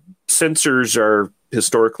 you know, censors are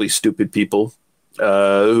historically stupid people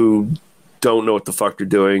who don't know what the fuck they're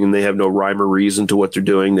doing, and they have no rhyme or reason to what they're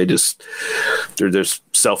doing. They're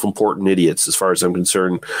self-important idiots as far as I'm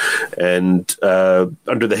concerned. And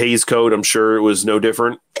under the Hays Code, I'm sure it was no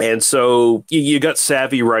different. And so you got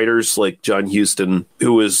savvy writers like John Huston,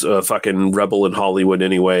 who was a fucking rebel in Hollywood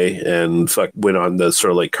anyway, and went on to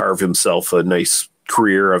sort of like carve himself a nice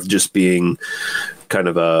career of just being kind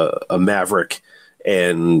of a maverick.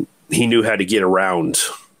 And he knew how to get around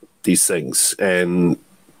these things, and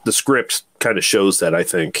the script kind of shows that, I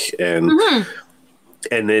think. And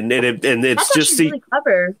and it's that's just really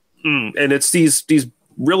clever. And it's these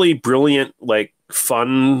really brilliant, like,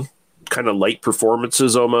 fun kind of light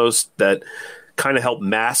performances almost that kind of help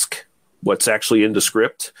mask what's actually in the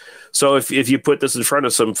script. So if you put this in front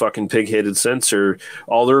of some fucking pig-headed censor,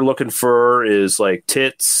 all they're looking for is like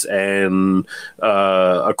tits and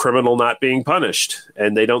a criminal not being punished,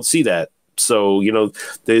 and they don't see that. So, you know,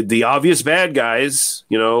 the obvious bad guys,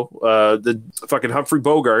 you know, the fucking Humphrey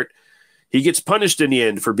Bogart, he gets punished in the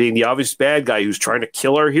end for being the obvious bad guy who's trying to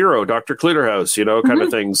kill our hero, Dr. Clitterhouse, you know, kind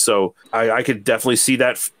of thing. So I could definitely see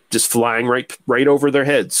that just flying right over their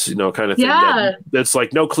heads, you know, kind of thing. Yeah. That's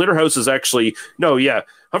like, no, Clitterhouse is actually, no, yeah,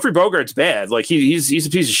 Humphrey Bogart's bad. Like, he's a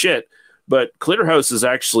piece of shit, but Clitterhouse is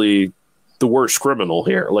actually the worst criminal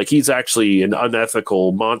here. Like, he's actually an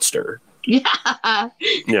unethical monster. Yeah.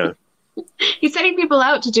 Yeah. He's setting people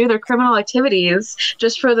out to do their criminal activities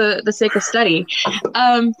just for the sake of study.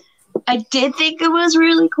 I did think it was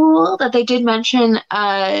really cool that they did mention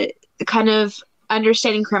kind of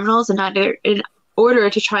understanding criminals and not in order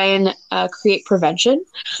to try and create prevention.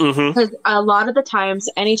 Because a lot of the times,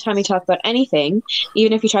 anytime you talk about anything,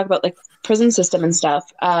 even if you talk about like prison system and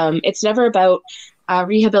stuff, it's never about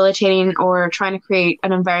rehabilitating or trying to create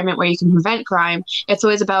an environment where you can prevent crime. It's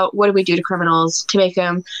always about what do we do to criminals to make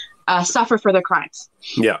them suffer for their crimes.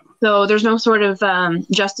 Yeah. So there's no sort of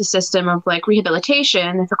justice system of like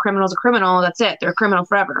rehabilitation. If a criminal's a criminal, that's it. They're a criminal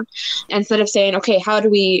forever. Instead of saying, okay, how do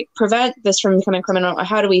we prevent this from becoming a criminal? Or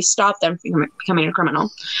how do we stop them from becoming a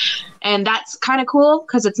criminal? And that's kind of cool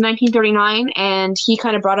because it's 1939, and he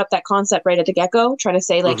kind of brought up that concept right at the get-go, trying to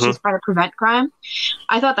say like she's trying to prevent crime.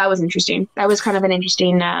 I thought that was interesting. That was kind of an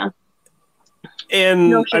interesting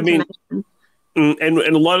and I mean, and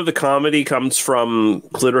a lot of the comedy comes from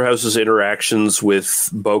Clitterhouse's interactions with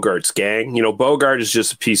Bogart's gang. You know, Bogart is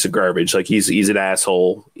just a piece of garbage. Like, he's an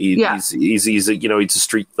asshole. He's a, you know, he's a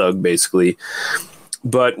street thug basically.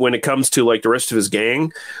 But when it comes to like the rest of his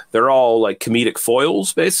gang, they're all like comedic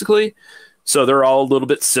foils basically. So they're all a little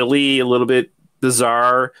bit silly, a little bit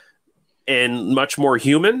bizarre, and much more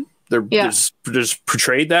human. They're just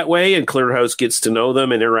portrayed that way, and Clitterhouse gets to know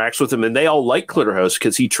them and interacts with them, and they all like Clitterhouse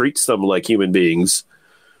because he treats them like human beings.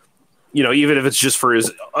 You know, even if it's just for his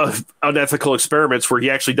unethical experiments where he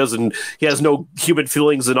has no human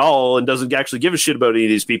feelings at all and doesn't actually give a shit about any of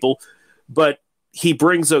these people. But he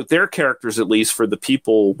brings out their characters, at least for the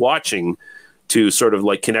people watching, to sort of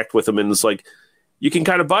like connect with them. And it's like, you can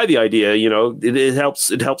kind of buy the idea, you know, it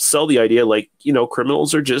helps sell the idea. Like, you know,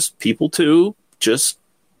 criminals are just people too, just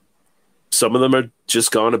some of them are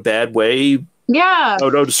just gone a bad way Yeah.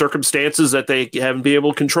 out of circumstances that they haven't been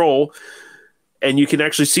able to control. And you can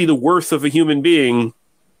actually see the worth of a human being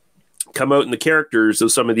come out in the characters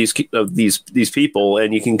of some of these people,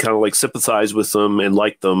 and you can kind of like sympathize with them and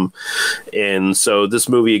like them. And so this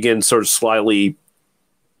movie again sort of slyly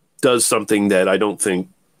does something that I don't think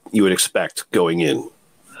you would expect going in.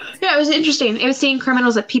 Yeah, it was interesting. It was seeing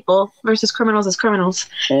criminals as people versus criminals as criminals,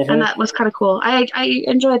 and that was kind of cool. I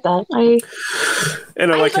enjoyed that. I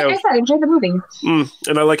like I enjoyed the movie.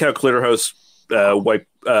 And I like how Clitterhouse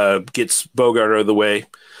gets Bogart out of the way.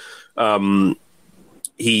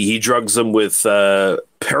 He drugs him with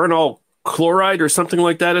paranol chloride or something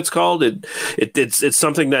like that. It's called. It's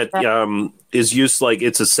something that is used like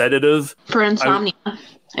it's a sedative for insomnia.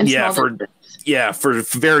 For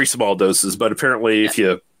very small doses. But apparently,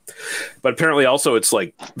 apparently also it's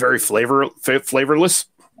like very flavorless.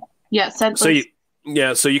 Yeah,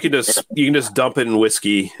 so you can just dump it in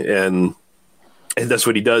whiskey, and that's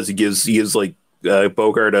what he does. He gives like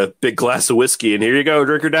Bogart a big glass of whiskey, and here you go,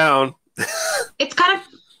 drink her down. It's kind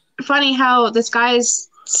of funny how this guy's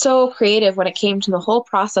so creative when it came to the whole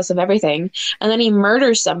process of everything, and then he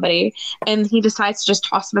murders somebody, and he decides to just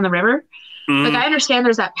toss him in the river. Like, I understand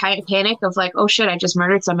there's that panic of like, oh shit, I just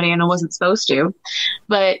murdered somebody and I wasn't supposed to.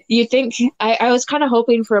 But you think, I was kind of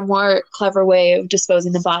hoping for a more clever way of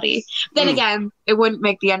disposing the body. Then again, it wouldn't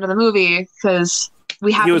make the end of the movie because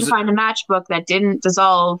we happened to find a matchbook that didn't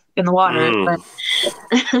dissolve in the water.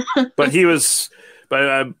 But he was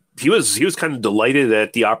kind of delighted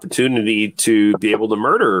at the opportunity to be able to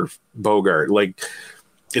murder Bogart. Like,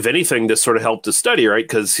 if anything, this sort of helped his study, right?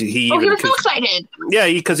 Because he was so excited. Yeah,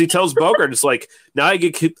 because he tells Bogart, it's like, now I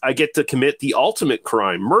get to commit the ultimate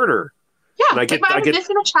crime, murder. Yeah, and I was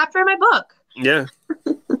missing a chapter in my book. Yeah.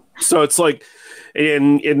 So it's like,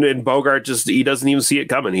 and Bogart he doesn't even see it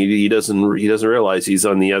coming. He doesn't realize he's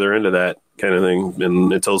on the other end of that kind of thing,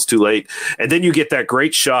 and until it's too late. And then you get that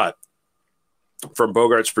great shot from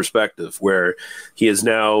Bogart's perspective, where he is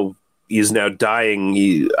now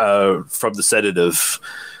dying from the sedative,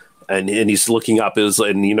 and he's looking up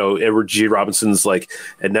and Edward G. Robinson's like,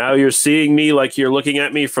 and now you're seeing me like you're looking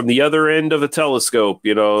at me from the other end of a telescope,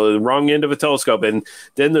 the wrong end of a telescope. And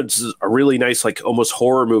then there's a really nice, like almost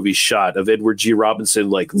horror movie shot of Edward G. Robinson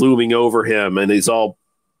like looming over him, and he's all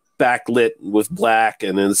backlit with black,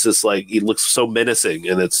 and it's just like he looks so menacing,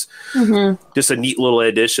 and it's just a neat little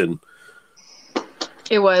addition.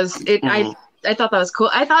 It was I thought that was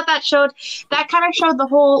cool. I thought that kind of showed the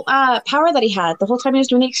whole power that he had. The whole time he was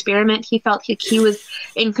doing the experiment, he felt like he was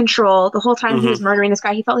in control. The whole time he was murdering this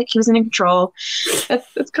guy, he felt like he was in control.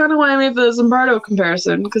 That's kind of why I made the Zimbardo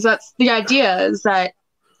comparison, because that's the idea, is that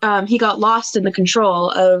he got lost in the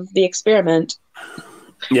control of the experiment.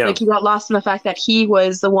 Yeah. Like, he got lost in the fact that he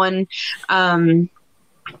was the one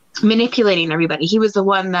manipulating everybody. He was the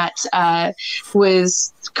one that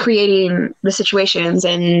was creating the situations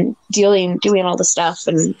and doing all the stuff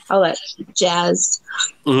and all that jazz.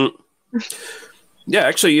 Yeah,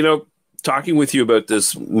 actually, talking with you about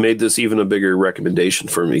this made this even a bigger recommendation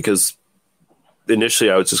for me, because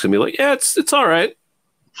initially I was just gonna be like, yeah, it's all right,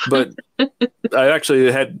 but I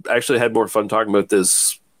actually had more fun talking about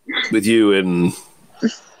this with you, and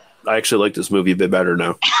I actually like this movie a bit better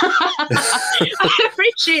now. I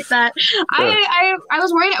appreciate that. I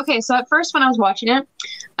was worried. Okay, so at first when I was watching it,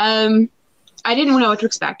 I didn't know what to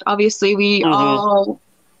expect. Obviously, it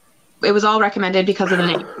was all recommended because of the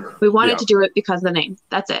name. We wanted to do it because of the name.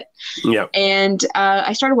 That's it. Yeah. And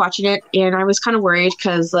I started watching it, and I was kind of worried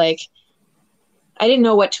because, like, I didn't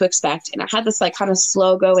know what to expect, and it had this like kind of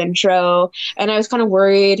slow go intro, and I was kind of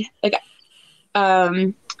worried, like,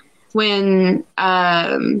 when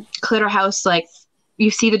Clitterhouse, like, you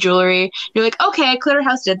see the jewelry, you're like, okay,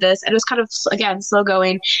 Clitterhouse did this, and it was kind of, again, slow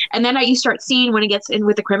going, and then you start seeing when he gets in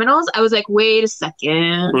with the criminals, I was like, wait a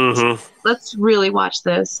second, let's really watch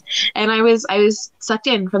this, and I was sucked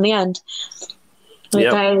in from the end. Like,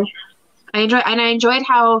 I enjoyed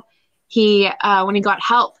how he when he got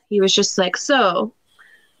help, he was just like, so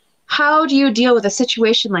how do you deal with a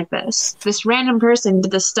situation like this? This random person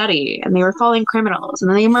did this study, and they were following criminals, and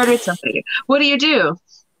then they murdered somebody. What do you do?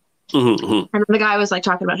 And the guy was like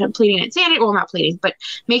talking about him pleading insanity. Well, not pleading, but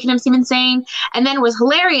making him seem insane. And then it was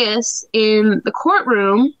hilarious in the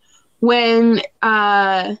courtroom when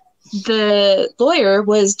the lawyer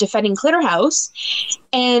was defending Clitterhouse,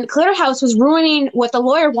 and Clitterhouse was ruining what the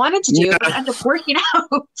lawyer wanted to do, but it ended up working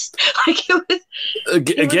out. Like,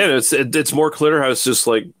 it was it's more Clitterhouse just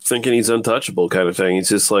like thinking he's untouchable kind of thing. He's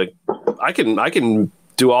just like, I can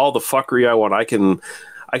do all the fuckery I want. I can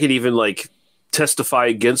even like testify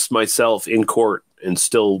against myself in court and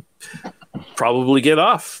still probably get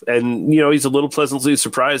off. And, he's a little pleasantly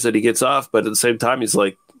surprised that he gets off, but at the same time, he's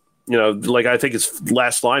like, like I think his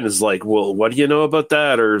last line is like, well, what do you know about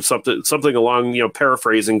that? Or something along,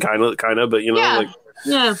 paraphrasing kind of, but,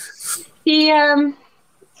 Yeah. He,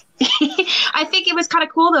 I think it was kind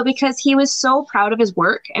of cool though, because he was so proud of his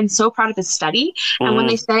work and so proud of his study. And when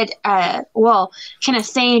they said, well, can a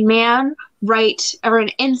sane man write, or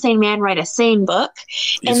an insane man write a sane book?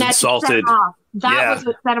 He's and that insulted. set him off. That was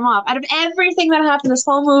what set him off. Out of everything that happened in this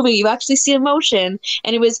whole movie, you actually see emotion,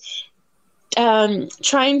 and it was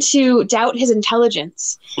trying to doubt his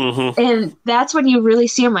intelligence. And that's when you really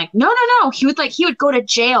see him like, no. He would go to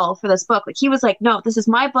jail for this book. Like, he was like, no, this is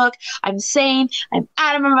my book. I'm sane. I'm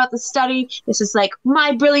adamant about the study. This is like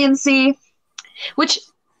my brilliancy, which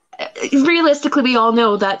realistically, we all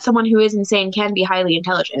know that someone who is insane can be highly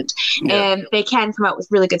intelligent, and they can come out with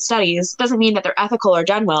really good studies. Doesn't mean that they're ethical or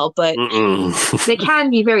done well, but they can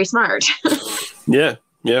be very smart. Yeah.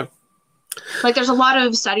 Like, there's a lot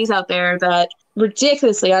of studies out there that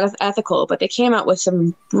ridiculously unethical, but they came out with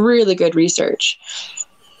some really good research.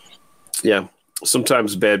 Yeah.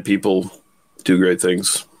 Sometimes bad people do great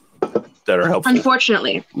things that are helpful.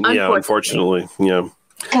 Unfortunately. Yeah.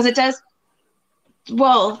 Because it does.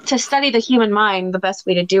 Well, to study the human mind, the best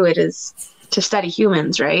way to do it is to study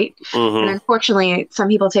humans, right? And unfortunately, some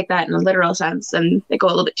people take that in a literal sense, and they go a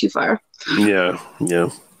little bit too far. Yeah.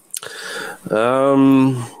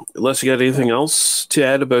 Unless you got anything else to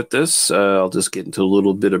add about this, I'll just get into a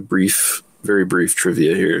little bit of very brief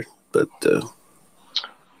trivia here. But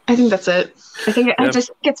I think that's it. I think it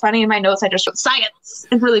just gets funny in my notes. I just wrote science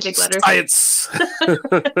in really big letters. Science.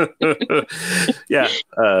 Yeah.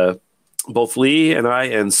 Both Lee and I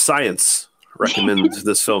and Science recommend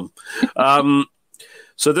this film.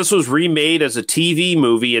 So this was remade as a TV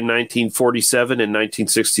movie in 1947 and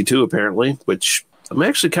 1962, apparently, which I'm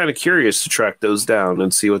actually kind of curious to track those down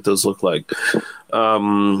and see what those look like.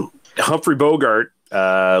 Humphrey Bogart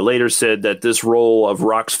later said that this role of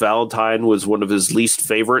Rox Valentine was one of his least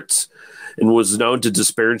favorites and was known to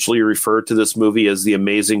disparagingly refer to this movie as the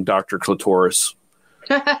amazing Dr. Clitoris.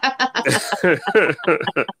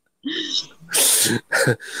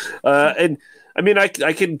 And I mean, I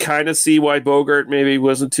can kind of see why Bogart maybe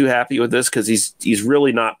wasn't too happy with this, because he's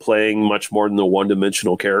really not playing much more than a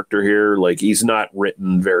one-dimensional character here. Like, he's not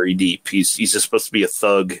written very deep. He's just supposed to be a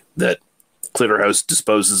thug that Clitterhouse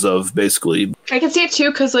disposes of, basically. I can see it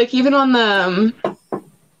too, because like even on the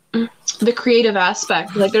creative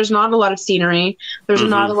aspect, like there's not a lot of scenery. There's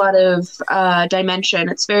not a lot of dimension.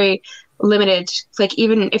 It's very limited. Like,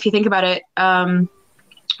 even if you think about it,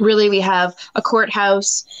 really we have a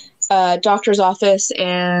courthouse, doctor's office,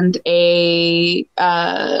 and a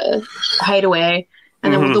hideaway,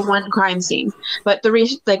 and then the one crime scene. But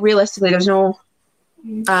realistically, there's no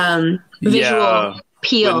visual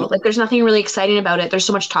appeal. Like, there's nothing really exciting about it. There's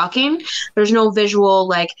so much talking. There's no visual.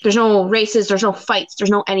 Like, there's no races. There's no fights. There's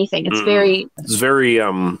no anything. It's very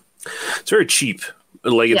cheap.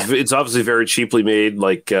 Like, it's obviously very cheaply made.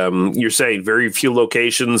 Like, you're saying, very few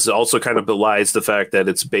locations. Also kind of belies the fact that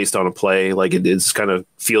it's based on a play. Like, it is kind of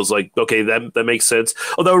feels like, okay, that makes sense.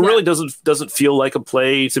 Although it really doesn't feel like a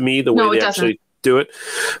play to me, the way they actually do it.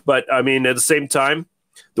 But I mean, at the same time,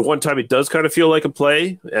 the one time it does kind of feel like a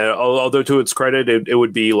play, although to its credit, it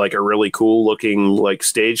would be like a really cool looking like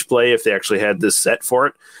stage play if they actually had this set for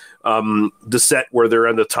it. The set where they're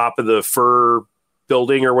on the top of the fur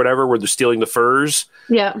building or whatever, where they're stealing the furs.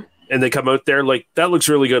 Yeah. And they come out there, like, that looks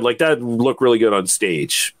really good. Like, that look really good on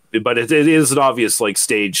stage. But it is an obvious, like,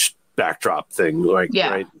 stage backdrop thing. Like,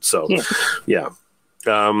 right? So, yeah.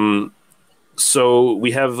 So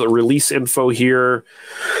we have a release info here.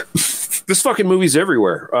 This fucking movie's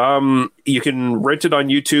everywhere. You can rent it on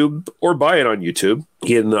YouTube or buy it on YouTube.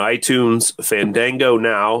 In iTunes, Fandango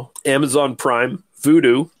Now, Amazon Prime,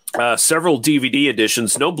 Vudu. Several DVD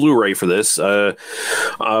editions, no Blu-ray for this. I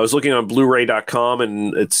was looking on Blu-ray.com,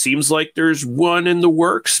 and it seems like there's one in the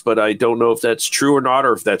works, but I don't know if that's true or not,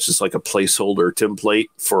 or if that's just like a placeholder template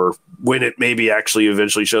for when it maybe actually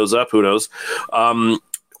eventually shows up. Who knows?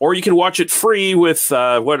 Or you can watch it free with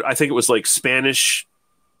what I think it was like Spanish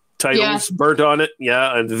titles burnt on it.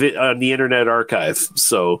 Yeah, on the Internet Archive.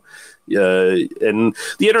 So, and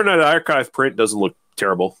the Internet Archive print doesn't look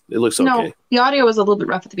terrible. It looks okay. No, the audio was a little bit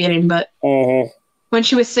rough at the beginning, but when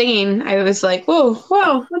she was singing, I was like, whoa,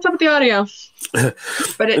 what's up with the audio?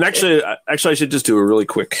 But actually, I should just do a really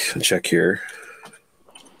quick check here.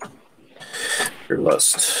 Your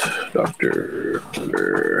Lust, Dr.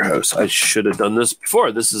 Clitterhouse. I should have done this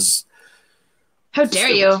before. This is... How dare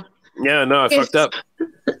you? Yeah, no, I fucked up.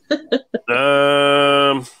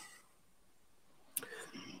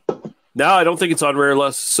 No, I don't think it's on Rare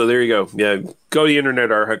Lust. So there you go. Yeah, go to the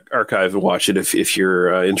Internet Archive and watch it if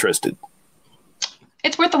you're interested.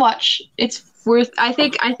 It's worth a watch. It's worth. I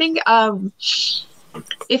think.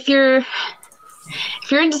 If you're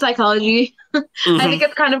into psychology, I think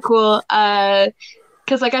it's kind of cool.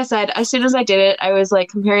 Because, like I said, as soon as I did it, I was like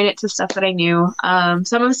comparing it to stuff that I knew.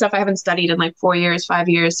 Some of the stuff I haven't studied in like 4 years, 5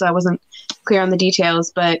 years, so I wasn't clear on the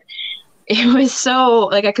details. But it was so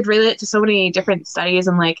like I could relate it to so many different studies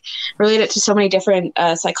and like relate it to so many different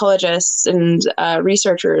psychologists and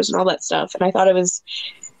researchers and all that stuff. And I thought it was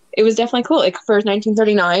definitely cool. Like for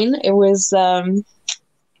 1939, it was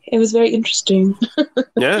very interesting.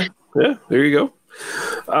 yeah, there you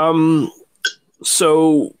go.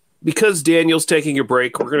 So because Daniel's taking a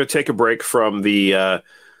break, we're going to take a break from the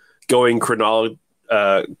going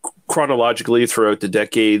chronologically throughout the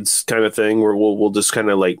decades kind of thing, where we'll just kind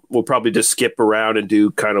of like we'll probably just skip around and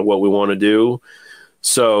do kind of what we want to do.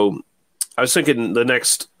 So I was thinking the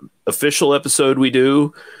next official episode we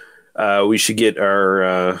do, we should get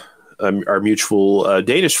our mutual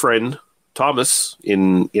Danish friend Thomas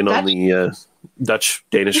in on the Dutch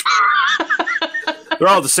Danish. They're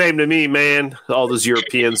all the same to me, man. All those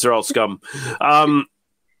Europeans, they're all scum.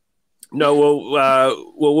 No,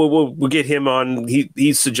 we'll get him on.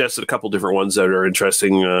 He suggested a couple different ones that are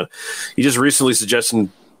interesting. He just recently suggested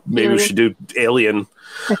maybe we should do Alien,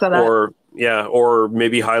 I saw that. or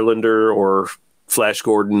maybe Highlander or Flash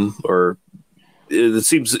Gordon, or he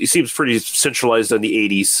seems pretty centralized on the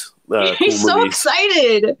 80s. He's so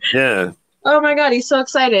excited. Yeah. Oh my god, he's so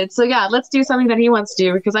excited. So yeah, let's do something that he wants to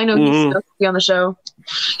do because I know he's supposed to be on the show.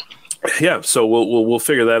 Yeah, so we'll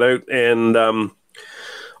figure that out. And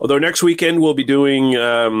although next weekend we'll be doing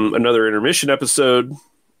another intermission episode,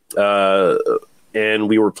 and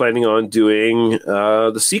we were planning on doing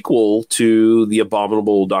the sequel to The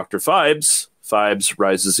Abominable Dr. Phibes, Phibes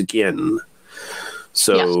Rises Again.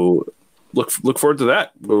 So look forward to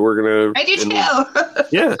that. We're gonna. I do too.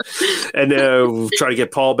 Yeah, and we'll try to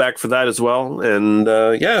get Paul back for that as well. And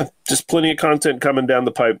just plenty of content coming down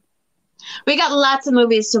the pipe. We got lots of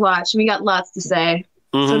movies to watch. We got lots to say.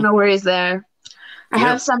 So no worries there. I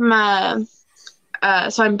have some.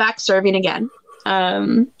 So I'm back serving again.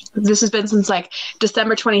 This has been since like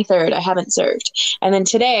December 23rd. I haven't served, and then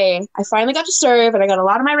today I finally got to serve, and I got a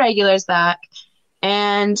lot of my regulars back.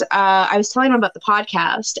 And I was telling them about the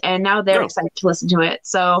podcast, and now they're excited to listen to it.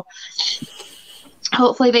 So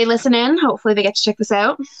hopefully they listen in. Hopefully they get to check this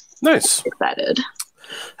out. Nice. Excited.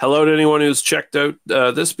 Hello to anyone who's checked out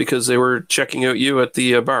this because they were checking out you at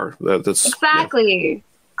the bar. That's exactly.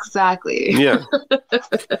 Yeah.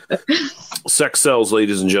 Sex sells,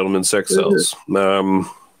 ladies and gentlemen. Sex sells. But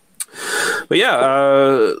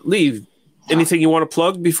yeah, Lee, anything you want to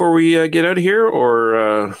plug before we get out of here,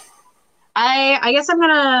 or? I guess I'm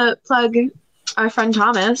gonna plug our friend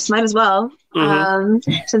Thomas. Might as well,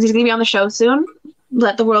 since he's gonna be on the show soon.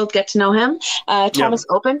 Let the world get to know him. Thomas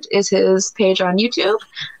Opened is his page on YouTube.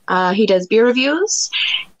 He does beer reviews,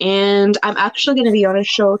 and I'm actually going to be on a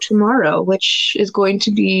show tomorrow, which is going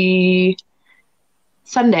to be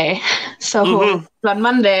Sunday. So on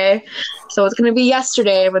Monday. So it's going to be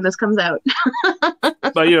yesterday when this comes out.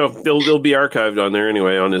 But it'll be archived on there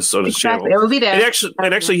anyway on his channel. It will be there.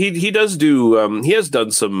 And actually, he does do. He has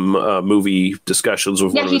done some movie discussions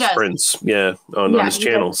with one of his friends. Yeah, on his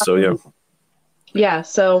channel. So yeah. Yeah,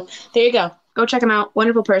 so there you go. Go check him out.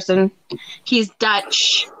 Wonderful person. He's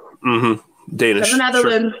Dutch. Danish. From the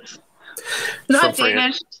Netherlands. Sure. Not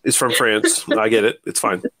Danish. It's from France. I get it. It's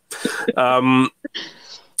fine. And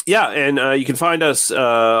you can find us,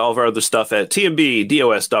 all of our other stuff at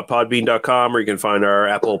tmbdos.podbean.com, or you can find our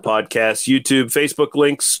Apple Podcasts, YouTube, Facebook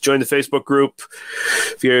links. Join the Facebook group.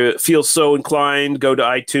 If you feel so inclined, go to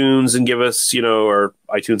iTunes and give us, our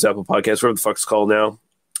iTunes, Apple Podcasts, whatever the fuck it's called now.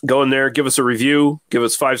 Go in there, give us a review, give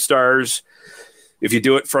us 5 stars. If you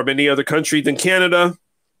do it from any other country than Canada,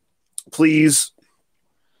 please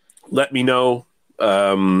let me know.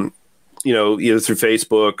 Either through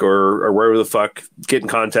Facebook or wherever the fuck, get in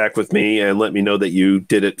contact with me and let me know that you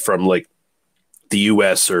did it from like the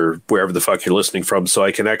US or wherever the fuck you're listening from. So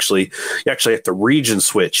I can you actually have to region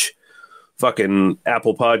switch fucking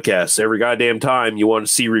Apple Podcasts every goddamn time you want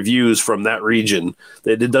to see reviews from that region.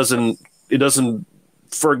 It doesn't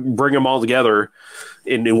bring them all together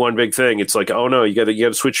in one big thing. It's like, oh no, you got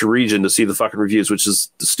to switch your region to see the fucking reviews, which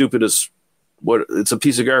is the stupidest. It's a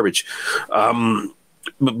piece of garbage.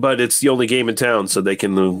 But it's the only game in town, so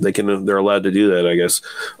they're allowed to do that, I guess.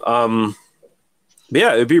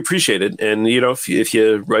 Yeah, it'd be appreciated. And if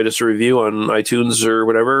you write us a review on iTunes or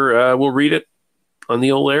whatever, we'll read it on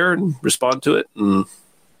the old air and respond to it. And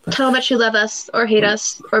Tell how much you love us or hate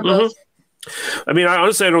us or both. I mean, I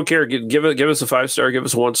don't care. Give us a 5-star. Give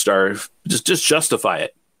us a 1-star. Just justify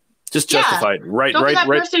it. Just justify it. Right. Don't be that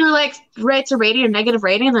person who like writes a rating or negative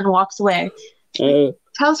rating and then walks away. Tell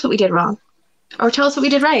us what we did wrong, or tell us what we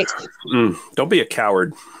did right. Don't be a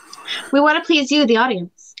coward. We want to please you, the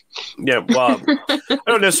audience. Yeah. Well, I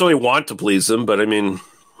don't necessarily want to please them, but I mean,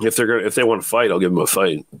 if they want to fight, I'll give them a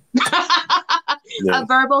fight. A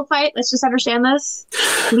verbal fight. Let's just understand this.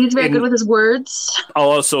 He's very good with his words.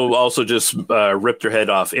 I'll also just rip their head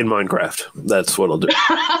off in Minecraft. That's what I'll do.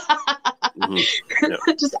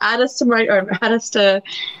 Just add us to.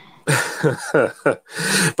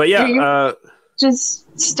 But yeah,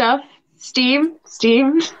 just stuff. Steam.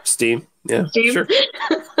 Yeah, sure.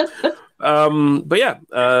 But yeah,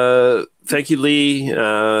 thank you, Lee.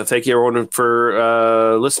 Thank you, everyone,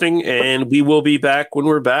 for listening, and we will be back when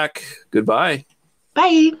we're back. Goodbye.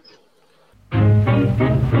 Bye.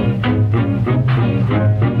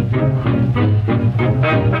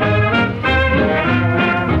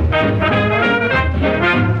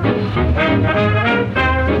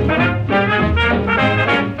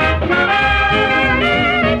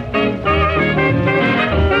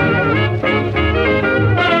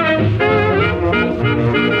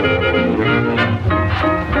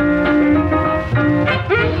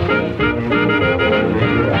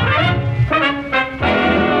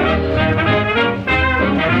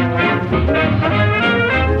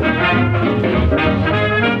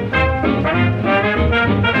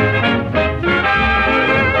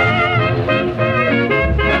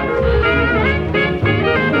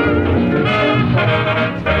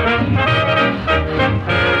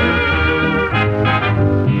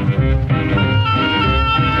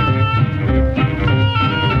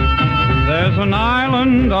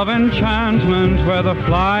 Of enchantment where the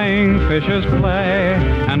flying fishes play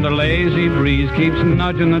and the lazy breeze keeps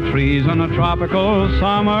nudging the trees on a tropical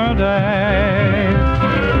summer day.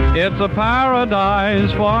 It's a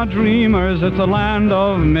paradise for dreamers, it's a land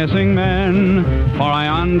of missing men, for I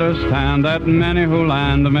understand that many who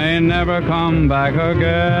land may never come back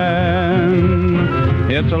again.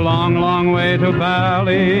 It's a long, long way to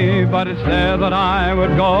Bali, but it's there that I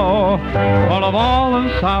would go. Full of all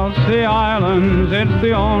the South Sea Islands, it's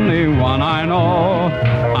the only one I know.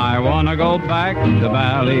 I want to go back to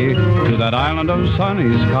Bali, to that island of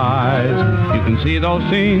sunny skies. You can see those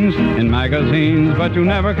scenes in magazines, but you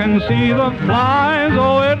never can see the flies.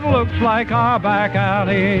 Oh, it looks like our back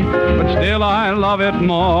alley, but still I love it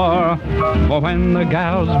more. For when the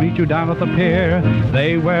gals meet you down at the pier,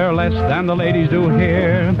 they wear less than the ladies do here.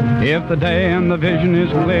 If the day and the vision is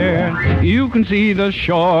clear, you can see the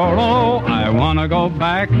shore. Oh, I want to go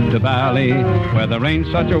back to Bali, where there ain't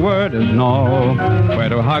such a word as no, where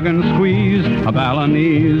to hug and squeeze a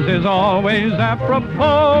Balinese is always apropos.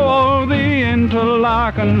 Oh, the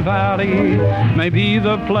Interlaken Valley may be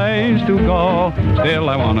the place to go. Still,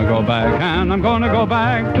 I want to go back, and I'm going to go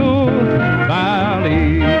back to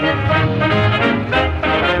Bali.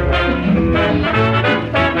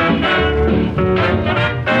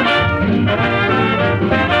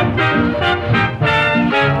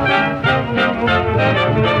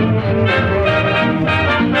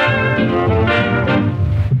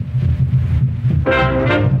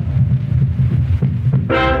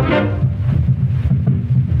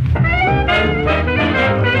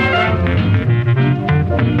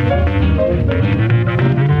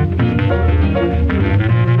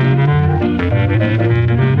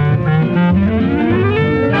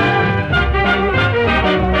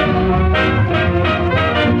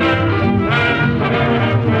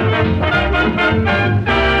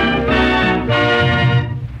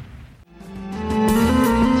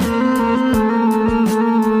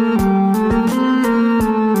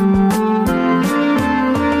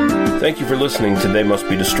 Thank you for listening to They Must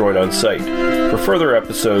Be Destroyed on Sight. For further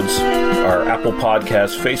episodes, our Apple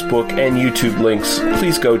Podcasts, Facebook, and YouTube links,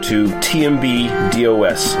 please go to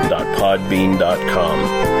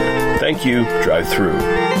tmbdos.podbean.com. Thank you. Drive through.